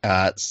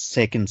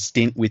second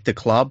stint with the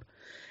club.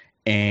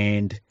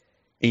 And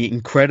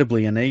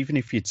incredibly, and even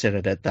if you'd said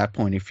it at that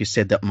point, if you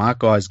said that Mark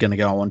Geyer is going to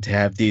go on to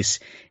have this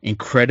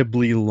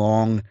incredibly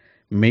long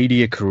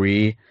media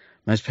career,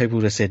 most people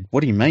would have said,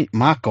 what do you mean?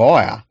 Mark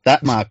Geyer,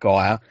 that Mark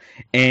Geyer.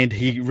 And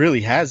he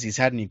really has. He's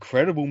had an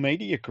incredible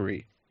media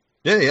career.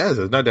 Yeah, he has.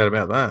 There's no doubt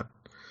about that.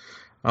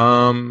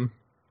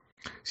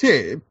 So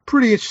yeah,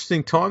 pretty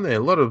interesting time there.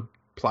 A lot of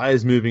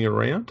players moving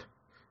around.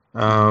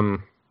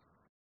 Now,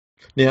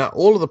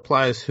 all of the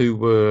players who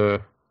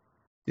were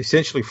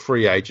essentially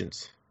free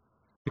agents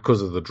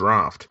because of the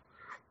draft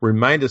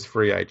remained as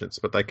free agents,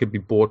 but they could be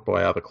bought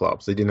by other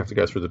clubs. They didn't have to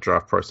go through the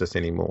draft process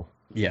anymore.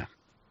 Yeah.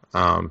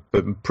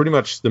 But pretty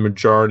much the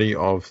majority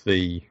of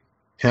the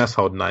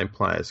household name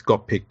players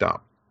got picked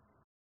up.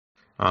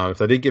 If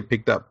they did get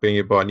picked up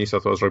by New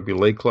South Wales Rugby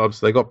League clubs,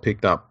 they got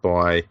picked up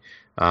by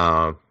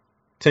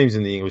teams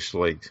in the English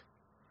leagues.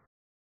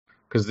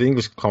 Because the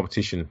English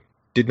competition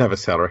didn't have a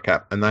salary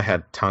cap and they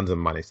had tons of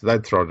money, so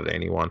they'd throw it at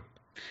anyone.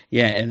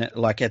 Yeah, and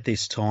like at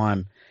this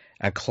time,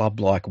 a club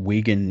like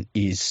Wigan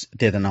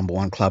they're the number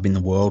one club in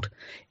the world,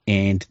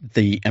 and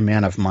the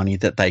amount of money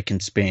that they can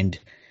spend,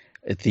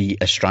 the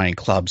Australian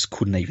clubs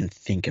couldn't even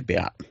think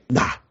about.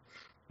 Nah,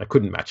 they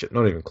couldn't match it,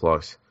 not even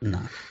close.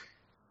 No.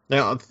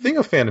 Now, the thing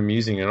I found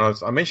amusing, and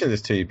I mentioned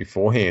this to you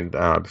beforehand,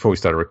 before we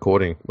started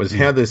recording, was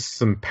how there's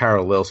some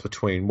parallels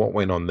between what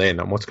went on then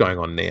and what's going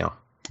on now.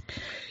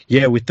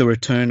 Yeah, with the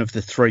return of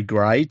the 3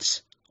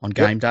 grades on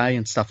game day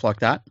and stuff like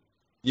that.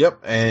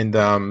 Yep, and,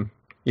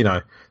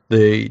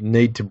 the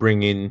need to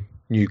bring in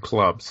new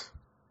clubs.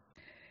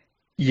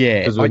 Yeah.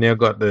 Because we now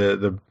got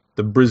the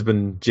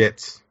Brisbane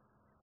Jets,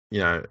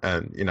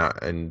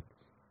 and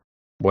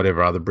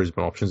whatever other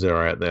Brisbane options there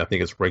are out there. I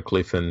think it's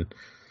Redcliffe and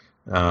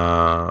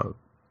the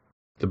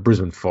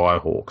Brisbane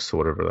Firehawks, or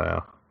whatever they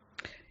are.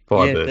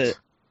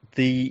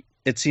 Firebirds.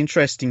 It's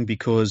interesting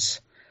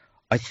because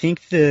I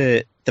think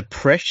the the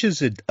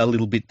pressures are a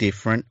little bit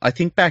different. I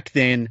think back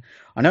then,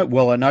 I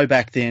know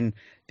back then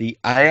the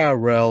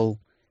ARL,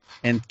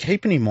 and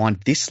keeping in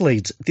mind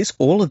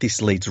all of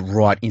this leads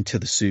right into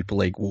the Super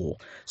League war.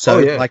 So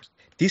like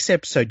this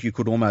episode, you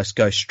could almost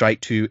go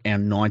straight to our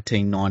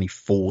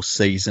 1994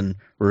 season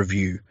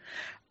review.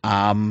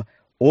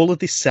 All of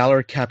this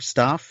salary cap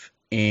stuff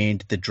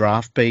and the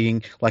draft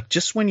being like,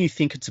 just when you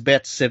think it's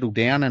about to settle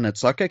down and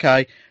it's like,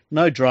 okay,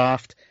 no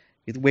draft,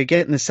 we're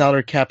getting the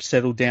salary cap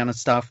settled down and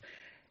stuff,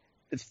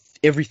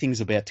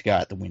 everything's about to go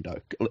out the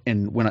window.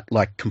 And when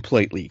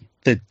completely,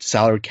 the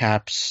salary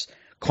caps,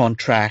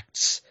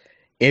 contracts,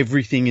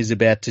 everything is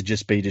about to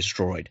just be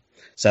destroyed.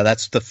 So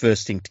that's the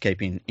first thing to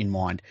keep in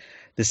mind.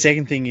 The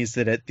second thing is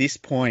that at this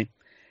point,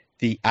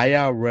 the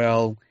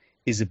ARL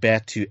is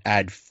about to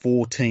add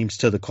 4 teams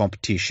to the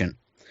competition.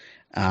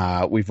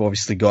 We've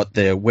obviously got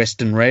the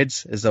Western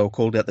Reds, as they were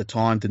called at the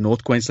time, the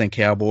North Queensland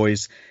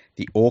Cowboys,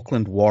 the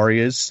Auckland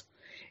Warriors,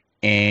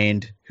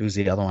 and who's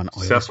the other one?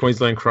 South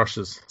Queensland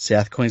Crushers.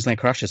 South Queensland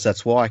Crushers.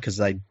 That's why, because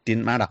they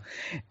didn't matter.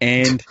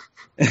 And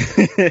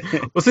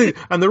well, see,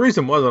 and the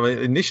reason was, I mean,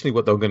 initially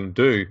what they were going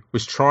to do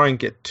was try and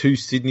get 2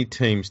 Sydney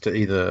teams to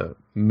either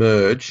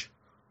merge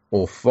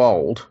or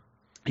fold.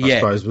 I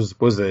suppose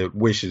was their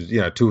wishes. 2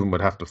 of them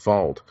would have to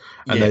fold,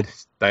 and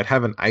they'd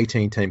have an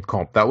 18-team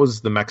comp. That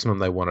was the maximum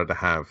they wanted to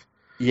have.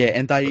 Yeah,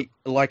 and they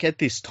at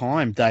this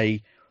time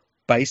they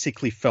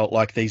basically felt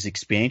like these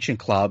expansion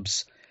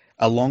clubs,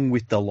 along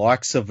with the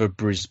likes of a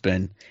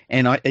Brisbane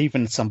and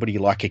even somebody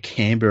like a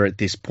Canberra at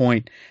this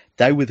point,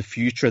 they were the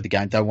future of the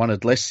game. They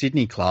wanted less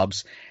Sydney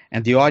clubs,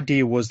 and the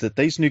idea was that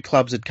these new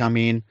clubs had come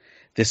in,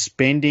 they're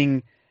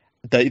spending.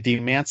 The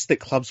amounts that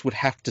clubs would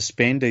have to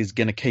spend is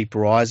going to keep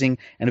rising,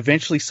 and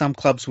eventually some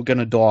clubs were going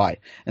to die.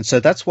 And so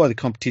that's why the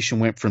competition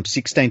went from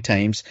 16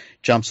 teams,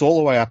 jumps all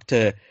the way up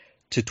to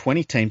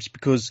 20 teams,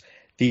 because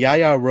the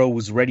ARL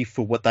was ready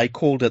for what they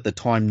called at the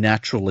time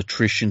natural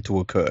attrition to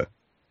occur.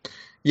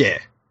 Yeah,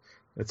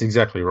 that's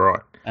exactly right.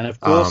 And of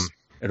course,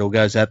 it all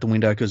goes out the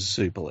window because of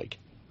Super League.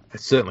 It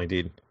certainly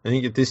did. I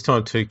think at this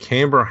time too,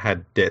 Canberra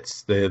had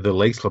debts. The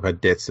Leagues Club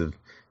had debts of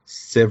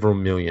several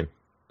million.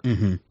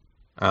 Mm-hmm.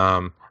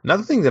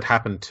 Another thing that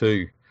happened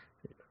too,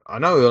 I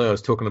know earlier I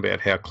was talking about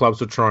how clubs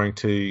were trying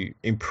to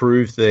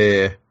improve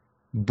their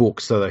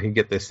books so they could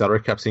get their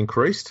salary caps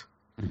increased.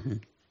 Mm-hmm.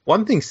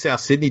 One thing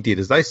South Sydney did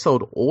is they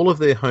sold all of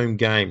their home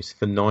games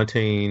for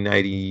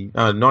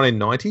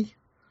 1990.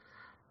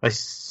 They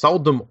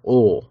sold them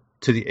all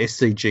to the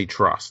SCG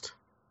Trust.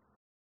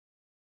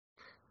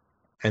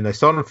 And they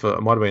sold them for,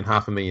 it might have been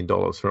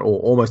 $500,000, or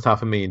almost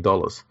 $500,000.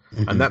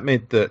 Mm-hmm. And that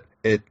meant that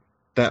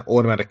that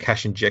automatic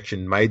cash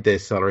injection made their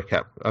salary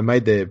cap,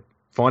 made their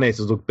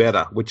finances look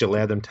better, which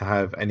allowed them to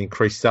have an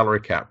increased salary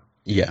cap.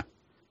 Yeah.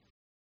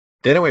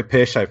 Then it went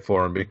pear-shaped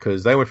for them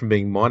because they went from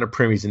being minor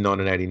premiers in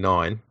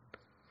 1989,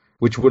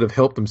 which would have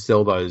helped them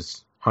sell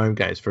those home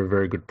games for a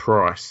very good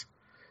price,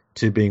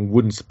 to being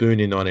wooden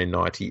spoon in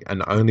 1990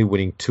 and only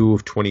winning 2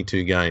 of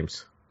 22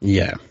 games.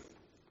 Yeah.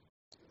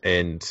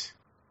 And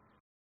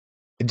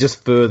it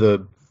just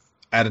further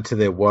added to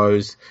their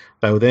woes.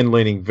 They were then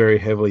leaning very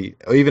heavily,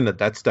 even at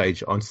that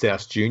stage, on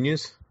South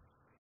Juniors,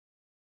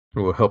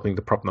 who were helping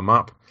to prop them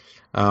up.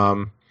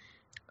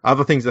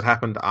 Other things that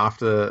happened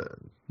after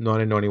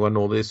 1991,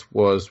 all this,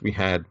 was we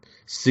had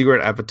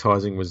cigarette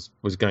advertising was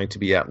going to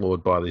be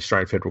outlawed by the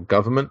Australian federal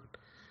government.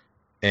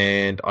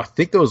 And I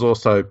think there was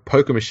also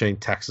poker machine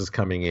taxes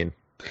coming in.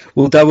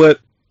 Well, it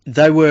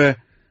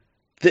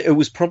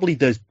was probably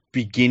the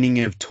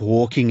beginning of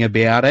talking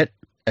about it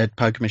at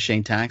poker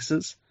machine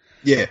taxes.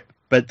 Yeah.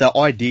 But the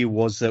idea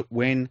was that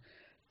when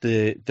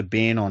the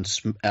ban on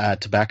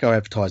tobacco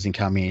advertising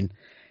come in,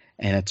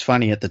 and it's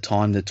funny at the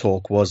time the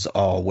talk was,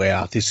 oh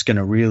wow, this is going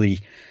to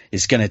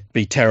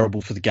be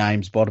terrible for the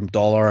game's bottom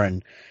dollar,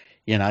 and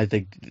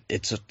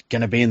it's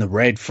going to be in the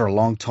red for a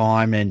long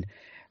time, and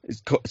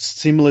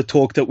similar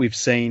talk that we've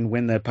seen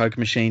when the poker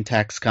machine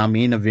tax come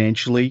in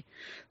eventually.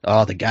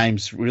 Oh, the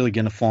game's really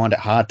going to find it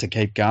hard to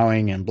keep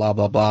going, and blah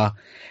blah blah,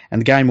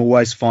 and the game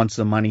always finds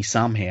the money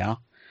somehow.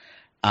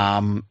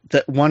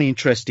 That one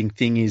interesting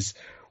thing is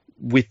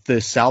with the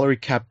salary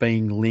cap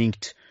being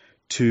linked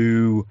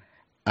to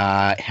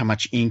how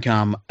much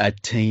income a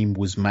team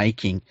was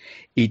making,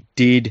 it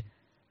did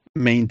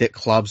mean that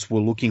clubs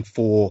were looking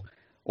for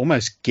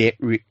almost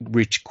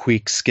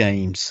get-rich-quick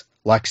schemes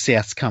like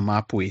South's come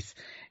up with,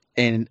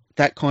 and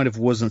that kind of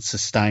wasn't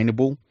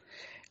sustainable.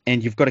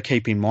 And you've got to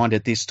keep in mind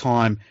at this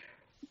time,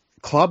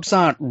 clubs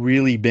aren't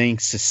really being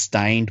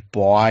sustained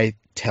by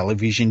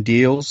television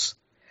deals.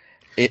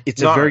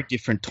 It's a very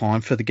different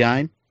time for the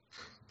game.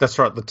 That's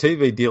right. The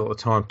TV deal at the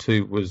time,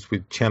 too, was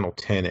with Channel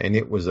 10, and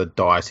it was a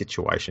dire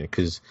situation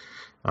because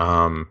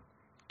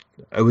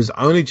it was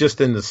only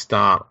just in the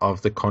start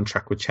of the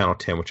contract with Channel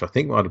 10, which I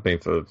think might have been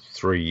for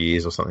 3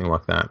 years or something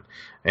like that.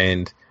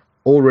 And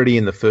already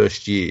in the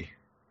first year,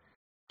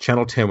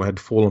 Channel 10 had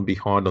fallen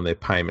behind on their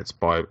payments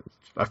by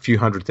a few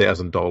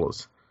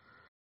 $100,000.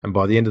 And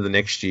by the end of the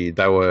next year,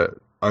 they were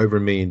over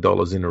 $1 million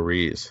in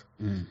arrears.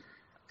 Mm.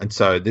 And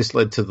so this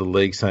led to the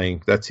league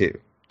saying, that's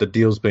it. the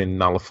deal's been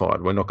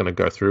nullified. We're not going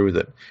to go through with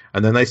it.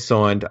 And then they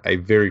signed a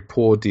very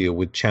poor deal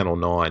with Channel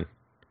 9.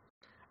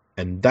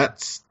 And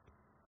that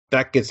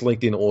gets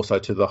linked in also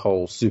to the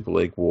whole Super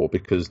League war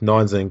because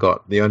Nine's then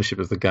got the ownership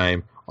of the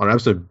game on an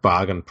absolute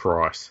bargain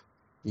price.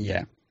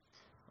 Yeah.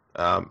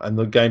 And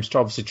the game's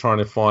obviously trying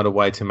to find a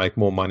way to make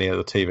more money out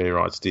of the TV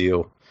rights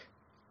deal.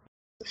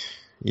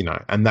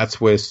 And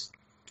that's where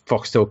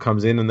Foxtel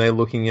comes in and they're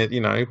looking at,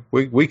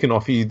 we can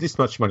offer you this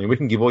much money. We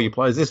can give all your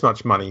players this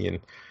much money.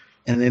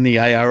 And then the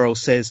ARL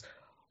says,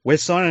 we're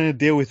signing a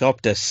deal with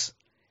Optus.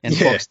 And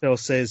Foxtel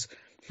says,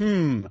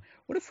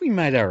 what if we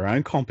made our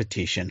own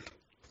competition?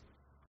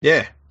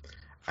 Yeah.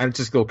 And it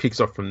just all kicks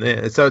off from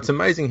there. So it's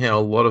amazing how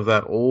a lot of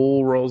that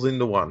all rolls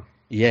into one.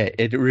 Yeah,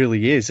 it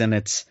really is. And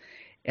it's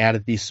out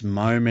of this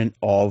moment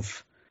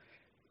of,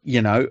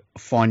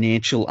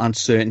 financial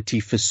uncertainty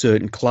for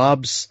certain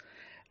clubs,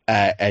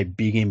 a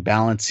big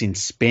imbalance in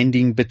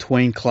spending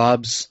between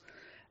clubs,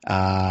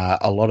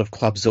 a lot of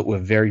clubs that were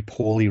very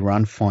poorly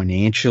run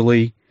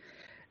financially,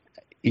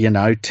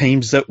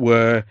 teams that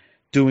were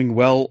doing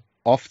well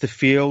off the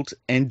field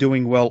and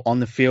doing well on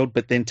the field,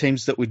 but then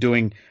teams that were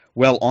doing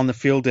well on the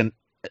field and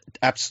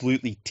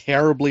absolutely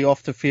terribly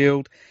off the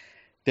field.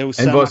 There was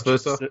and vice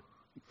versa.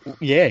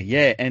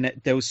 Yeah, and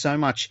there was so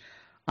much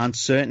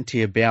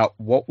uncertainty about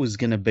what was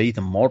going to be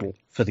the model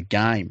for the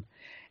game.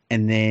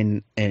 And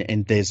then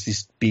and there's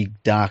this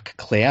big dark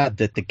cloud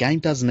that the game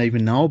doesn't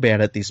even know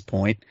about at this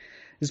point.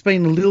 There's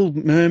been little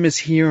murmurs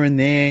here and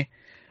there,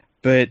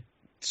 but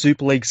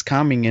Super League's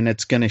coming and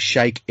it's going to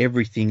shake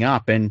everything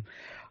up. And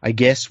I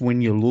guess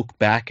when you look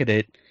back at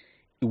it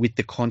with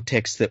the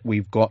context that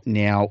we've got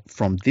now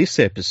from this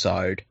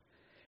episode,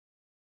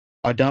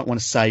 I don't want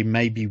to say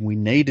maybe we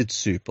needed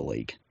Super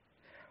League,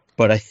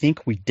 but I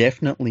think we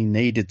definitely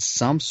needed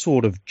some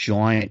sort of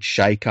giant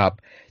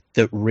shake-up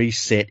that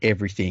reset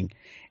everything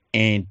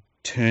and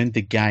turned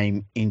the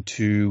game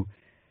into,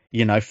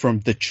 from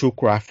the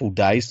chook rifle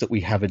days that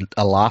we have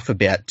a laugh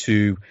about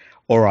to,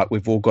 all right,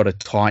 we've all got to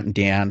tighten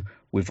down,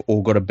 we've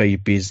all got to be a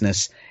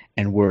business,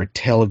 and we're a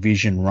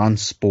television-run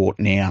sport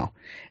now.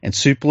 And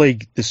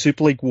the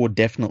Super League war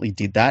definitely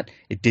did that.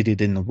 It did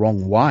it in the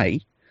wrong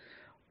way,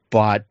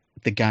 but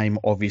the game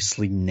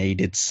obviously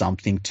needed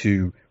something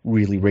to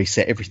really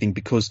reset everything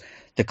because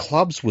the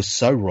clubs were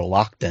so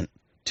reluctant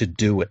to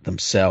do it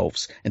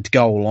themselves and to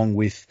go along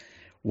with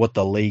what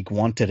the league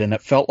wanted. And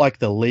it felt like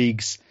the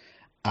leagues,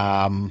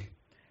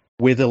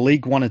 where the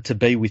league wanted to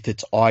be with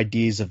its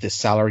ideas of the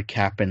salary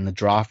cap and the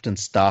draft and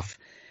stuff,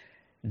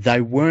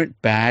 they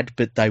weren't bad,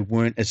 but they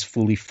weren't as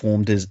fully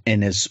formed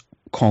and as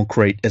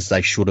concrete as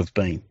they should have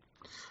been.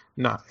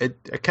 No,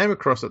 it came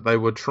across that they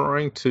were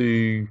trying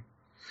to...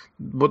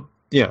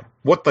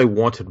 what they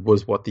wanted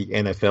was what the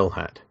NFL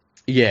had.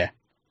 Yeah.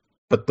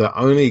 But the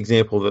only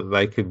example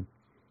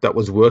that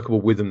was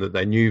workable with them that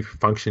they knew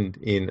functioned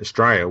in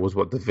Australia was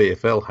what the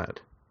VFL had.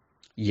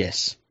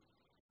 Yes.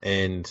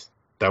 And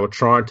they were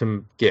trying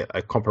to get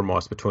a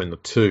compromise between the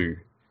two,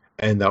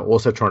 and they were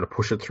also trying to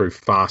push it through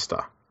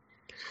faster.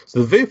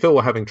 So the VFL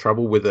were having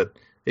trouble with it,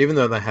 even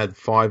though they had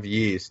 5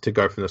 years to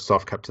go from the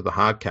soft cap to the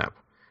hard cap.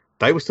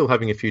 They were still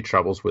having a few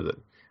troubles with it.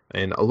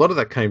 And a lot of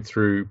that came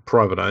through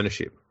private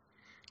ownership.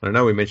 I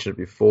know we mentioned it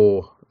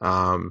before.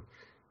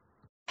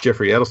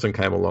 Jeffrey Edelson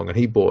came along and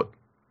he bought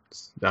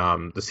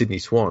the Sydney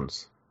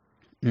Swans,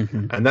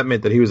 and that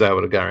meant that he was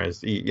able to go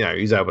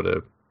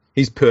and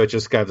his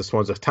purchase gave the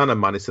Swans a ton of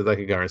money so they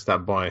could go and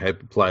start buying a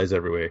heap of players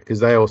everywhere because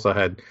they also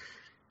had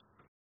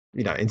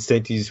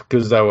incentives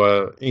because they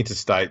were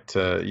interstate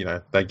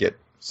to they get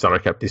salary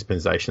cap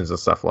dispensations and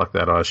stuff like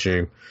that. I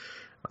assume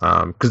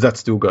because that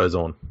still goes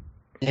on.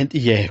 And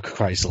yeah,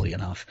 crazily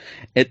enough,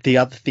 the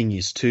other thing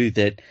is too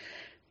that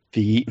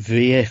the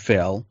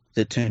VFL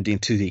that turned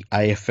into the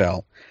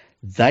AFL,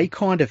 they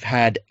kind of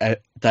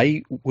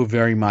they were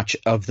very much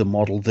of the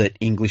model that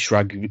English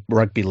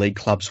rugby league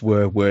clubs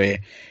were, where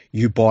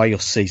you buy your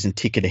season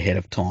ticket ahead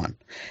of time.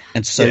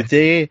 And so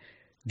their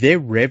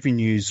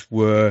revenues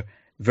were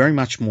very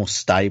much more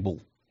stable,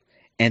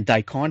 and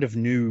they kind of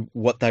knew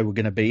what they were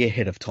going to be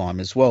ahead of time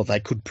as well. They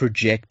could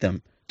project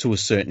them to a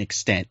certain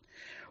extent.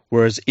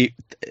 Whereas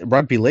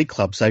rugby league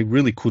clubs, they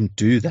really couldn't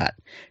do that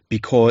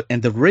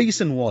and the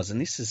reason was,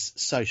 and this is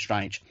so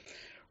strange,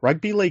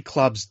 rugby league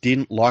clubs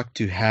didn't like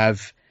to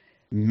have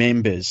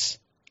members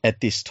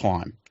at this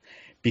time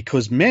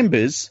because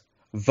members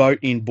vote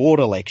in board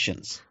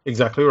elections.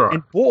 Exactly right.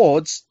 And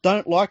boards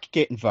don't like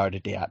getting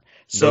voted out.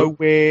 So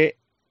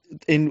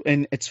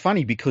and it's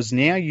funny because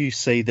now you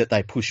see that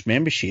they push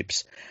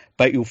memberships,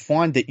 but you'll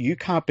find that you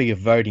can't be a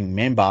voting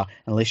member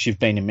unless you've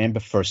been a member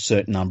for a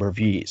certain number of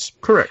years.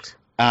 Correct.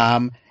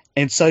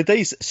 And so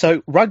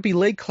rugby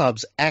league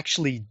clubs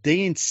actually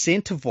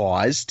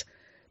de-incentivized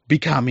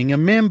becoming a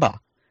member.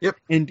 Yep.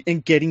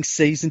 And getting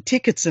season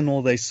tickets and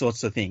all these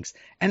sorts of things.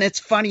 And it's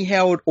funny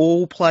how it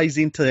all plays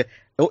into,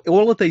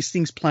 all of these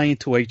things play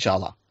into each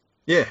other.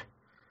 Yeah.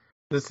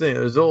 That's the thing.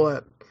 There's all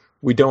that.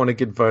 We don't want to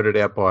get voted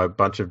out by a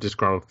bunch of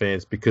disgruntled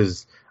fans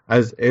because,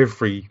 as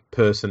every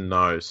person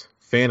knows,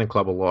 fan and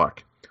club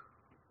alike,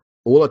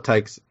 All it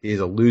takes is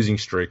a losing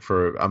streak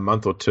for a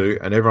month or two,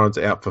 and everyone's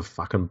out for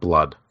fucking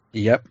blood.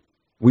 Yep.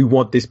 We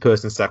want this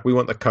person sacked. We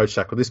want the coach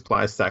sacked or this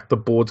player sacked. The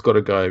board's got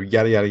to go,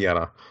 yada, yada,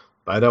 yada.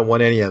 They don't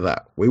want any of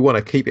that. We want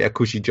to keep our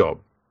cushy job.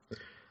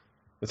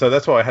 And so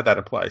that's why I had that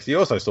in place. You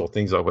also saw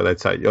things like where they'd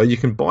say, oh, you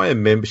can buy a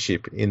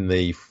membership in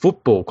the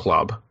football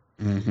club.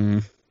 Mm-hmm.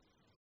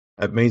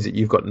 It means that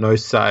you've got no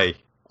say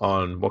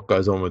on what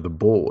goes on with the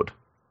board.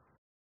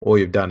 All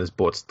you've done is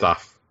bought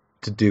stuff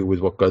to do with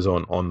what goes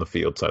on the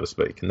field, so to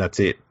speak. And that's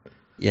it.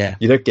 Yeah.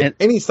 You don't get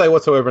any say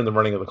whatsoever in the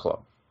running of the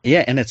club.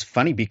 Yeah, and it's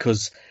funny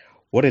because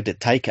what did it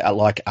take,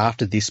 like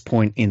after this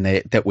point in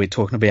there that we're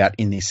talking about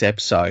in this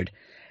episode,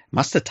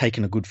 must have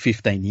taken a good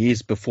 15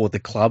 years before the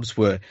clubs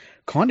were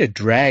kind of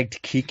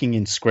dragged kicking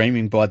and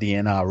screaming by the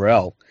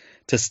NRL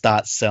to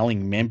start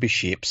selling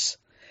memberships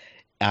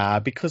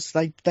because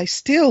they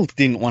still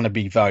didn't want to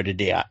be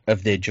voted out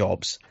of their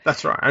jobs.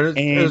 That's right. And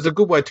it was a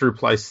good way to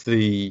replace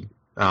the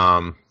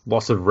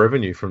loss of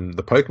revenue from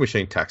the poker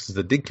machine taxes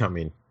that did come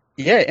in.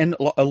 Yeah, and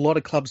a lot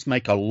of clubs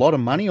make a lot of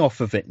money off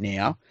of it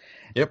now.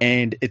 Yep.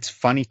 And it's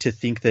funny to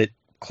think that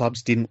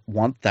clubs didn't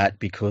want that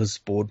because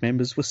board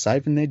members were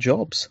saving their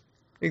jobs.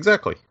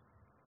 Exactly.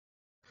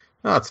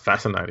 Oh, it's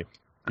fascinating.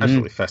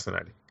 Absolutely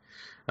fascinating.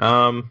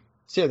 So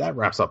yeah, that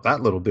wraps up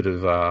that little bit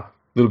of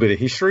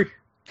history.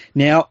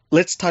 Now,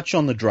 let's touch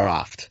on the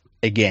draft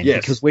again,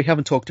 Yes. because we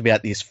haven't talked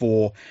about this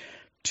for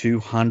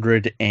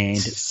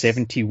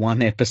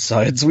 271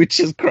 episodes, which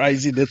is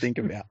crazy to think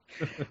about.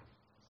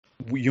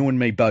 You and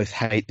me both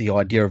hate the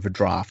idea of a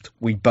draft.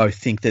 We both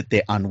think that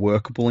they're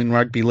unworkable in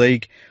rugby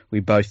league.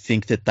 We both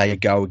think that they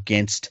go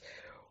against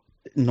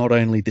not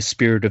only the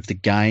spirit of the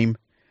game,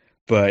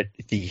 but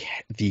the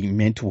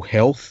mental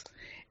health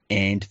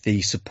and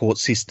the support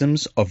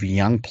systems of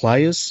young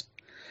players.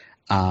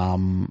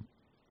 And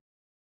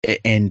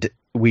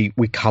we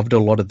covered a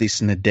lot of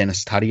this in the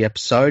Dennis Tutty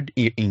episode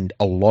in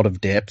a lot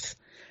of depth,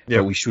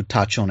 but we should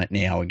touch on it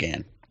now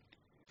again.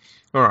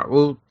 All right.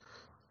 Well,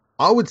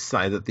 I would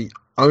say that the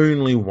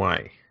only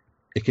way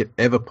it could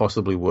ever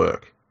possibly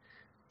work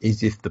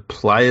is if the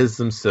players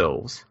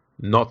themselves,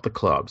 not the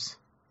clubs,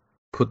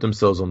 put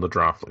themselves on the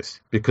draft list.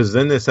 Because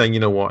then they're saying, you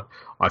know what,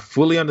 I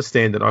fully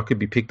understand that I could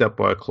be picked up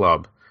by a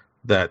club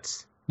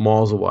that's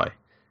miles away.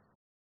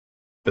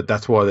 But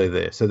that's why they're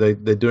there. So they're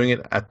doing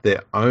it at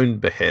their own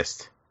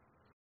behest.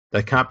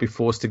 They can't be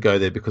forced to go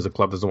there because the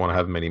club doesn't want to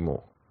have them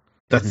anymore.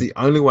 That's the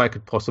only way it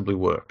could possibly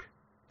work.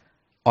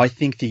 I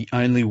think the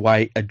only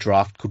way a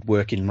draft could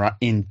work in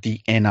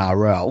the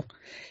NRL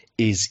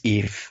is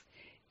if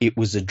it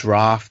was a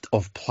draft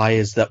of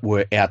players that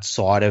were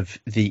outside of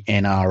the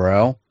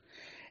NRL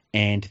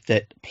and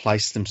that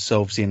placed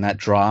themselves in that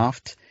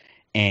draft.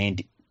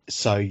 And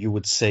so you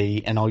would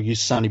see, and I'll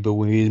use Sonny Bill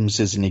Williams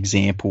as an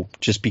example,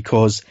 just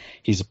because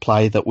he's a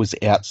player that was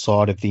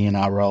outside of the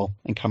NRL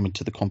and coming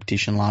to the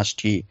competition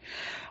last year.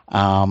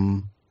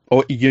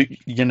 Or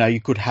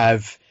you could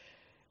have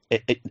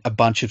a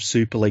bunch of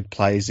Super League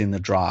players in the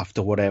draft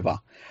or whatever,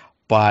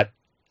 but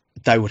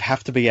they would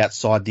have to be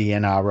outside the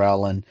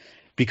NRL. And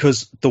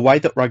because the way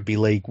that rugby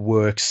league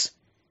works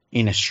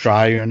in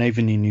Australia and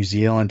even in New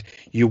Zealand,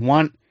 you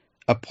want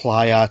a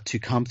player to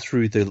come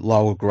through the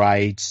lower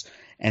grades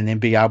and then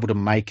be able to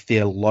make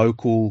their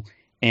local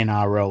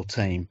NRL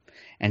team.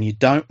 And you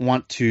don't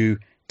want to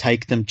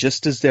take them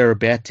just as they're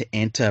about to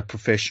enter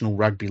professional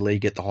rugby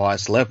league at the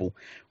highest level,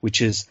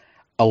 which is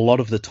a lot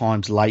of the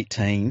times late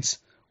teens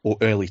or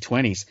early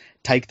 20s,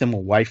 take them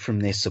away from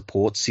their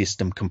support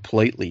system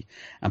completely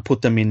and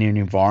put them in an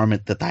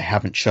environment that they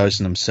haven't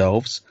chosen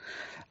themselves.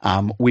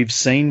 We've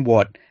seen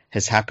what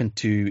has happened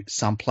to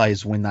some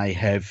players when they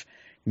have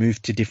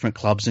moved to different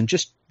clubs and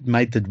just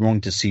made the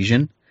wrong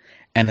decision,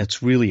 and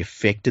it's really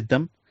affected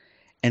them.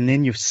 And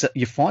then you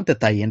find that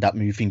they end up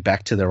moving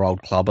back to their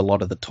old club a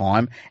lot of the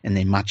time, and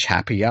they're much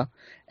happier,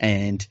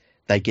 and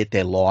they get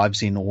their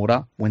lives in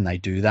order when they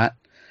do that.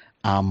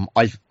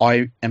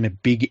 I am a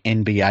big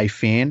NBA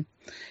fan,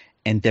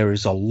 and there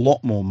is a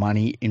lot more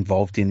money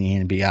involved in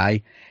the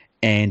NBA,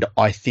 and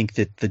I think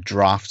that the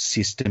draft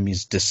system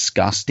is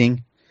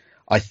disgusting.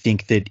 I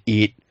think that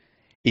it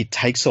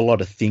takes a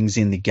lot of things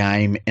in the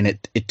game, and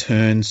it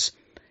turns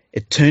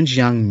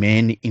young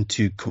men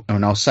into,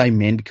 and I'll say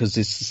men because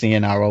this is the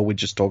NRL we're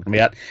just talking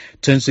about,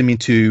 turns them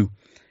into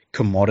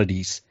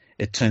commodities.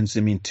 It turns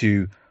them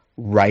into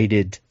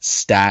rated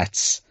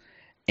stats,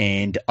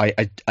 and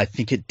I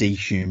think it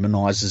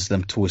dehumanizes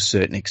them to a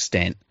certain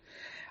extent.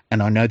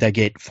 And I know they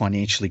get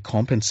financially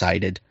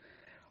compensated,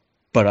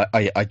 but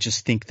I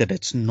just think that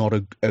it's not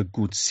a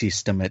good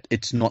system.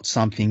 It's not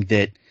something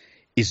that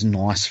is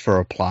nice for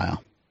a player.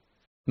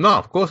 No,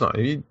 of course not.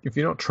 If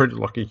you're not treated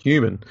like a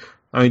human,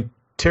 I mean,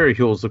 Terry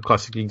Hill's a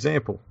classic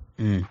example.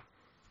 Mm.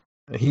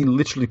 He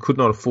literally could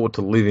not afford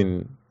to live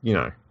in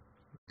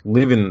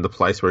the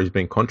place where he's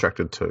been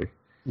contracted to.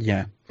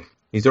 Yeah.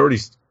 He's already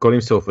got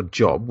himself a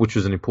job, which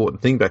was an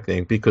important thing back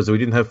then because we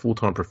didn't have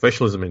full-time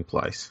professionalism in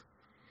place.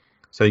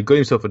 So he got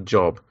himself a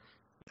job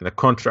and a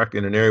contract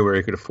in an area where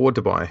he could afford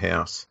to buy a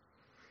house.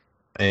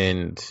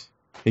 And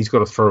he's got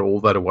to throw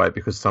all that away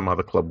because some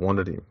other club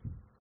wanted him.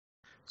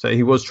 So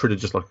he was treated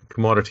just like a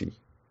commodity.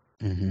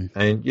 Mm-hmm.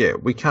 And yeah,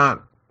 we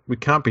can't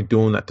be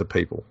doing that to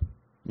people.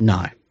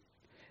 No.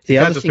 You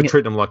can't just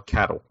treat them like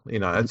cattle.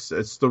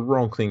 It's the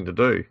wrong thing to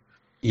do.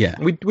 Yeah.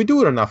 We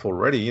do it enough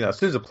already. As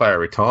soon as a player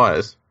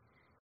retires,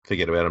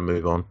 forget about it and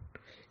move on.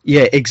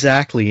 Yeah,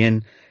 exactly.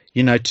 And,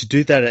 to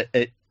do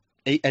that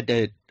at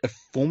a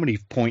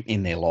formative point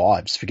in their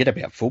lives, forget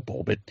about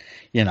football, but,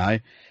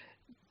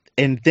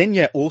 and then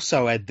you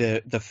also add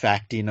the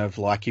fact in of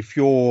like, if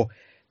you're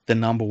the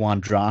number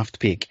one draft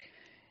pick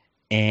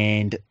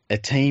and a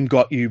team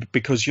got you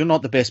because you're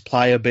not the best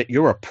player, but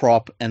you're a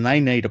prop and they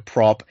need a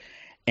prop.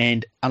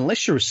 And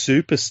unless you're a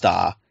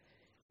superstar,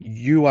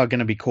 you are going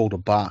to be called a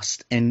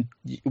bust. And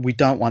we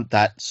don't want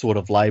that sort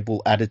of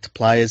label added to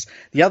players.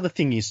 The other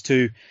thing is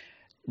too,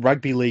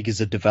 rugby league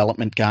is a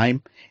development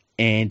game.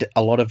 And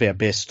a lot of our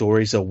best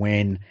stories are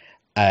when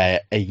a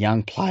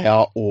young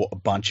player or a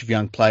bunch of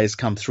young players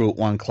come through at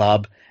one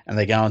club and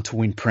they go on to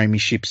win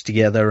premierships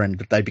together and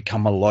they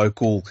become a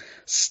local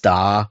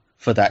star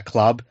for that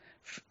club.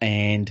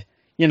 And,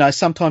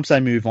 sometimes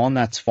they move on,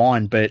 that's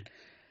fine. But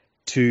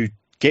to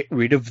get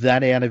rid of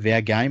that out of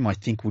our game, I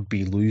think would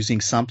be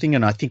losing something.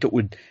 And I think it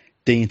would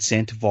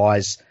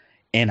de-incentivize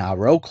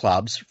NRL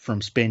clubs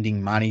from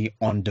spending money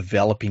on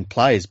developing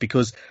players,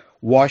 because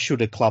why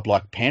should a club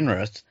like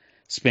Penrith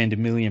spend $1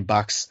 million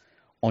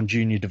on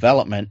junior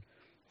development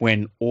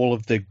when all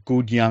of the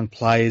good young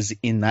players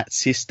in that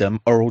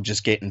system are all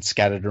just getting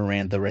scattered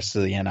around the rest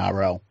of the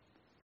NRL?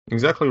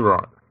 Exactly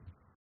right.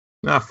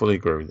 I fully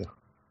agree with you.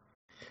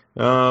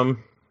 I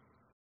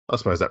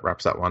suppose that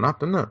wraps that one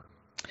up, doesn't it?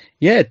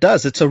 Yeah, it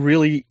does. It's a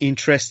really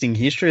interesting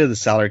history of the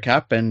salary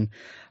cap, and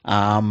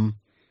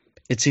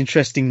it's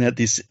interesting that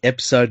this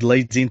episode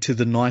leads into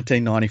the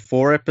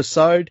 1994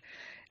 episode.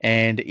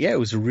 And yeah, it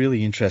was a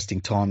really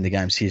interesting time in the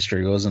game's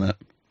history, wasn't it?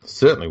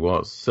 Certainly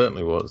was.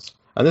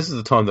 And this is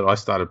the time that I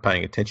started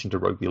paying attention to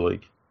rugby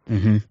league.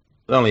 Mm-hmm.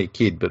 Only a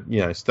kid, but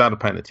started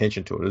paying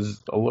attention to it.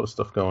 There's a lot of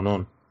stuff going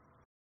on.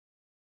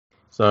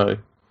 So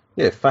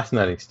yeah,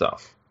 fascinating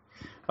stuff.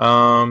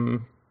 Got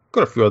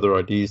a few other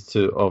ideas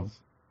of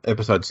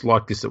episodes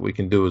like this that we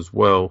can do as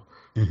well,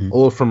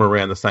 all from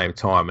around the same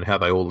time, and how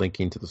they all link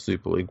into the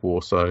Super League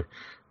War. So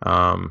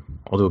I'll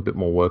do a bit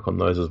more work on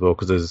those as well,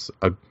 because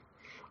I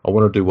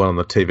want to do one on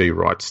the TV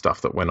rights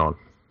stuff that went on.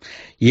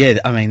 Yeah,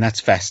 I mean, that's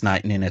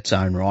fascinating in its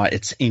own right.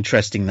 It's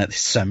interesting that there's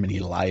so many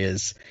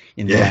layers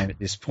in the game at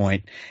this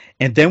point.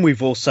 And then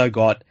we've also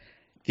got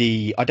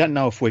I don't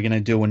know if we're going to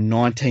do a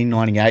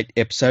 1998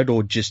 episode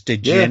or just a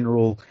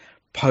general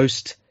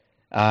post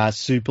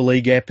Super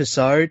League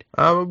episode.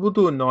 We'll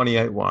do a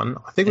 98 one.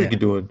 I think we could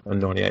do a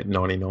 98,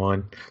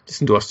 99.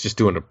 Listen to us just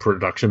doing a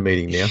production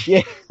meeting now.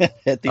 Yeah,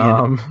 at the end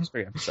of the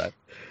history episode.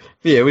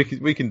 Yeah,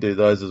 we can do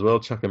those as well.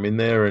 Chuck them in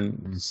there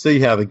and see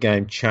how the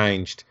game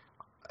changed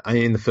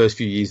in the first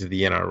few years of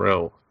the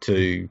NRL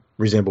to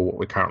resemble what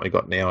we currently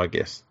got now, I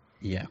guess.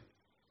 Yeah.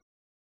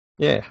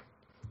 Yeah,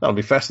 that'll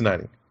be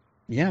fascinating.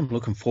 Yeah, I'm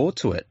looking forward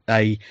to it.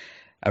 A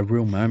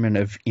real moment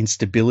of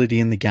instability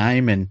in the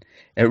game, and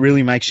it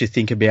really makes you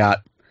think about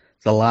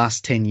the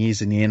last 10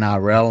 years in the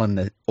NRL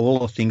and all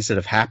the things that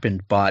have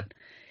happened, but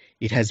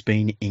it has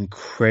been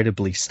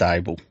incredibly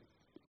stable.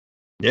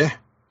 Yeah,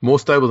 more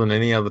stable than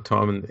any other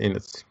time in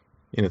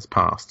its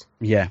past.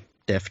 Yeah,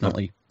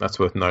 definitely. That's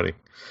worth noting.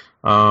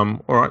 All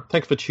right,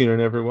 thanks for tuning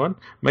in, everyone.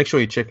 Make sure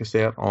you check us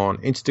out on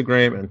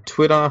Instagram and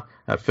Twitter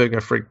at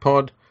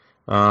FergoFreakPod.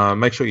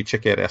 Make sure you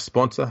check out our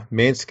sponsor,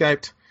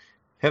 Manscaped.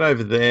 Head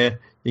over there.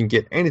 You can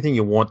get anything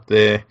you want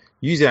there.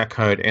 Use our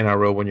code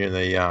NRL when you're in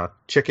the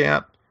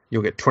checkout.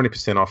 You'll get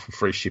 20% off for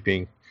free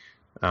shipping.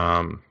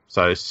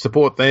 So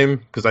support them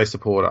because they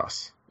support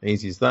us.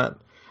 Easy as that.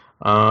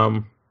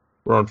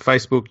 We're on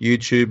Facebook,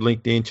 YouTube,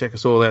 LinkedIn. Check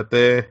us all out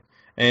there.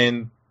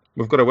 And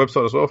we've got a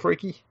website as well,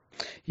 Freaky.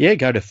 Yeah,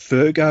 go to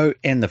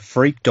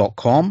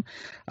fergoandthefreak.com.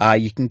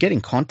 You can get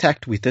in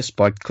contact with us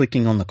by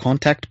clicking on the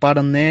contact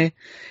button there.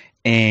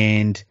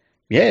 And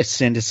yeah,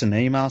 send us an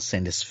email,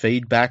 send us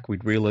feedback.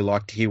 We'd really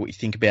like to hear what you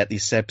think about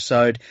this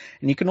episode.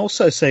 And you can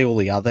also see all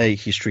the other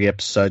history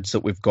episodes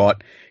that we've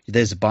got.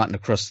 There's a button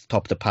across the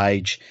top of the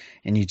page,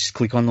 and you just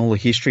click on all the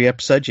history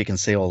episodes. You can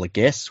see all the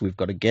guests. We've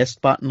got a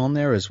guest button on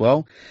there as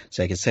well,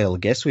 so you can see all the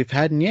guests we've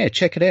had. And yeah,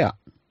 check it out.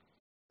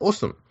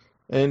 Awesome.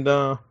 And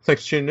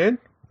thanks for tuning in.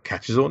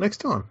 Catch us all next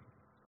time.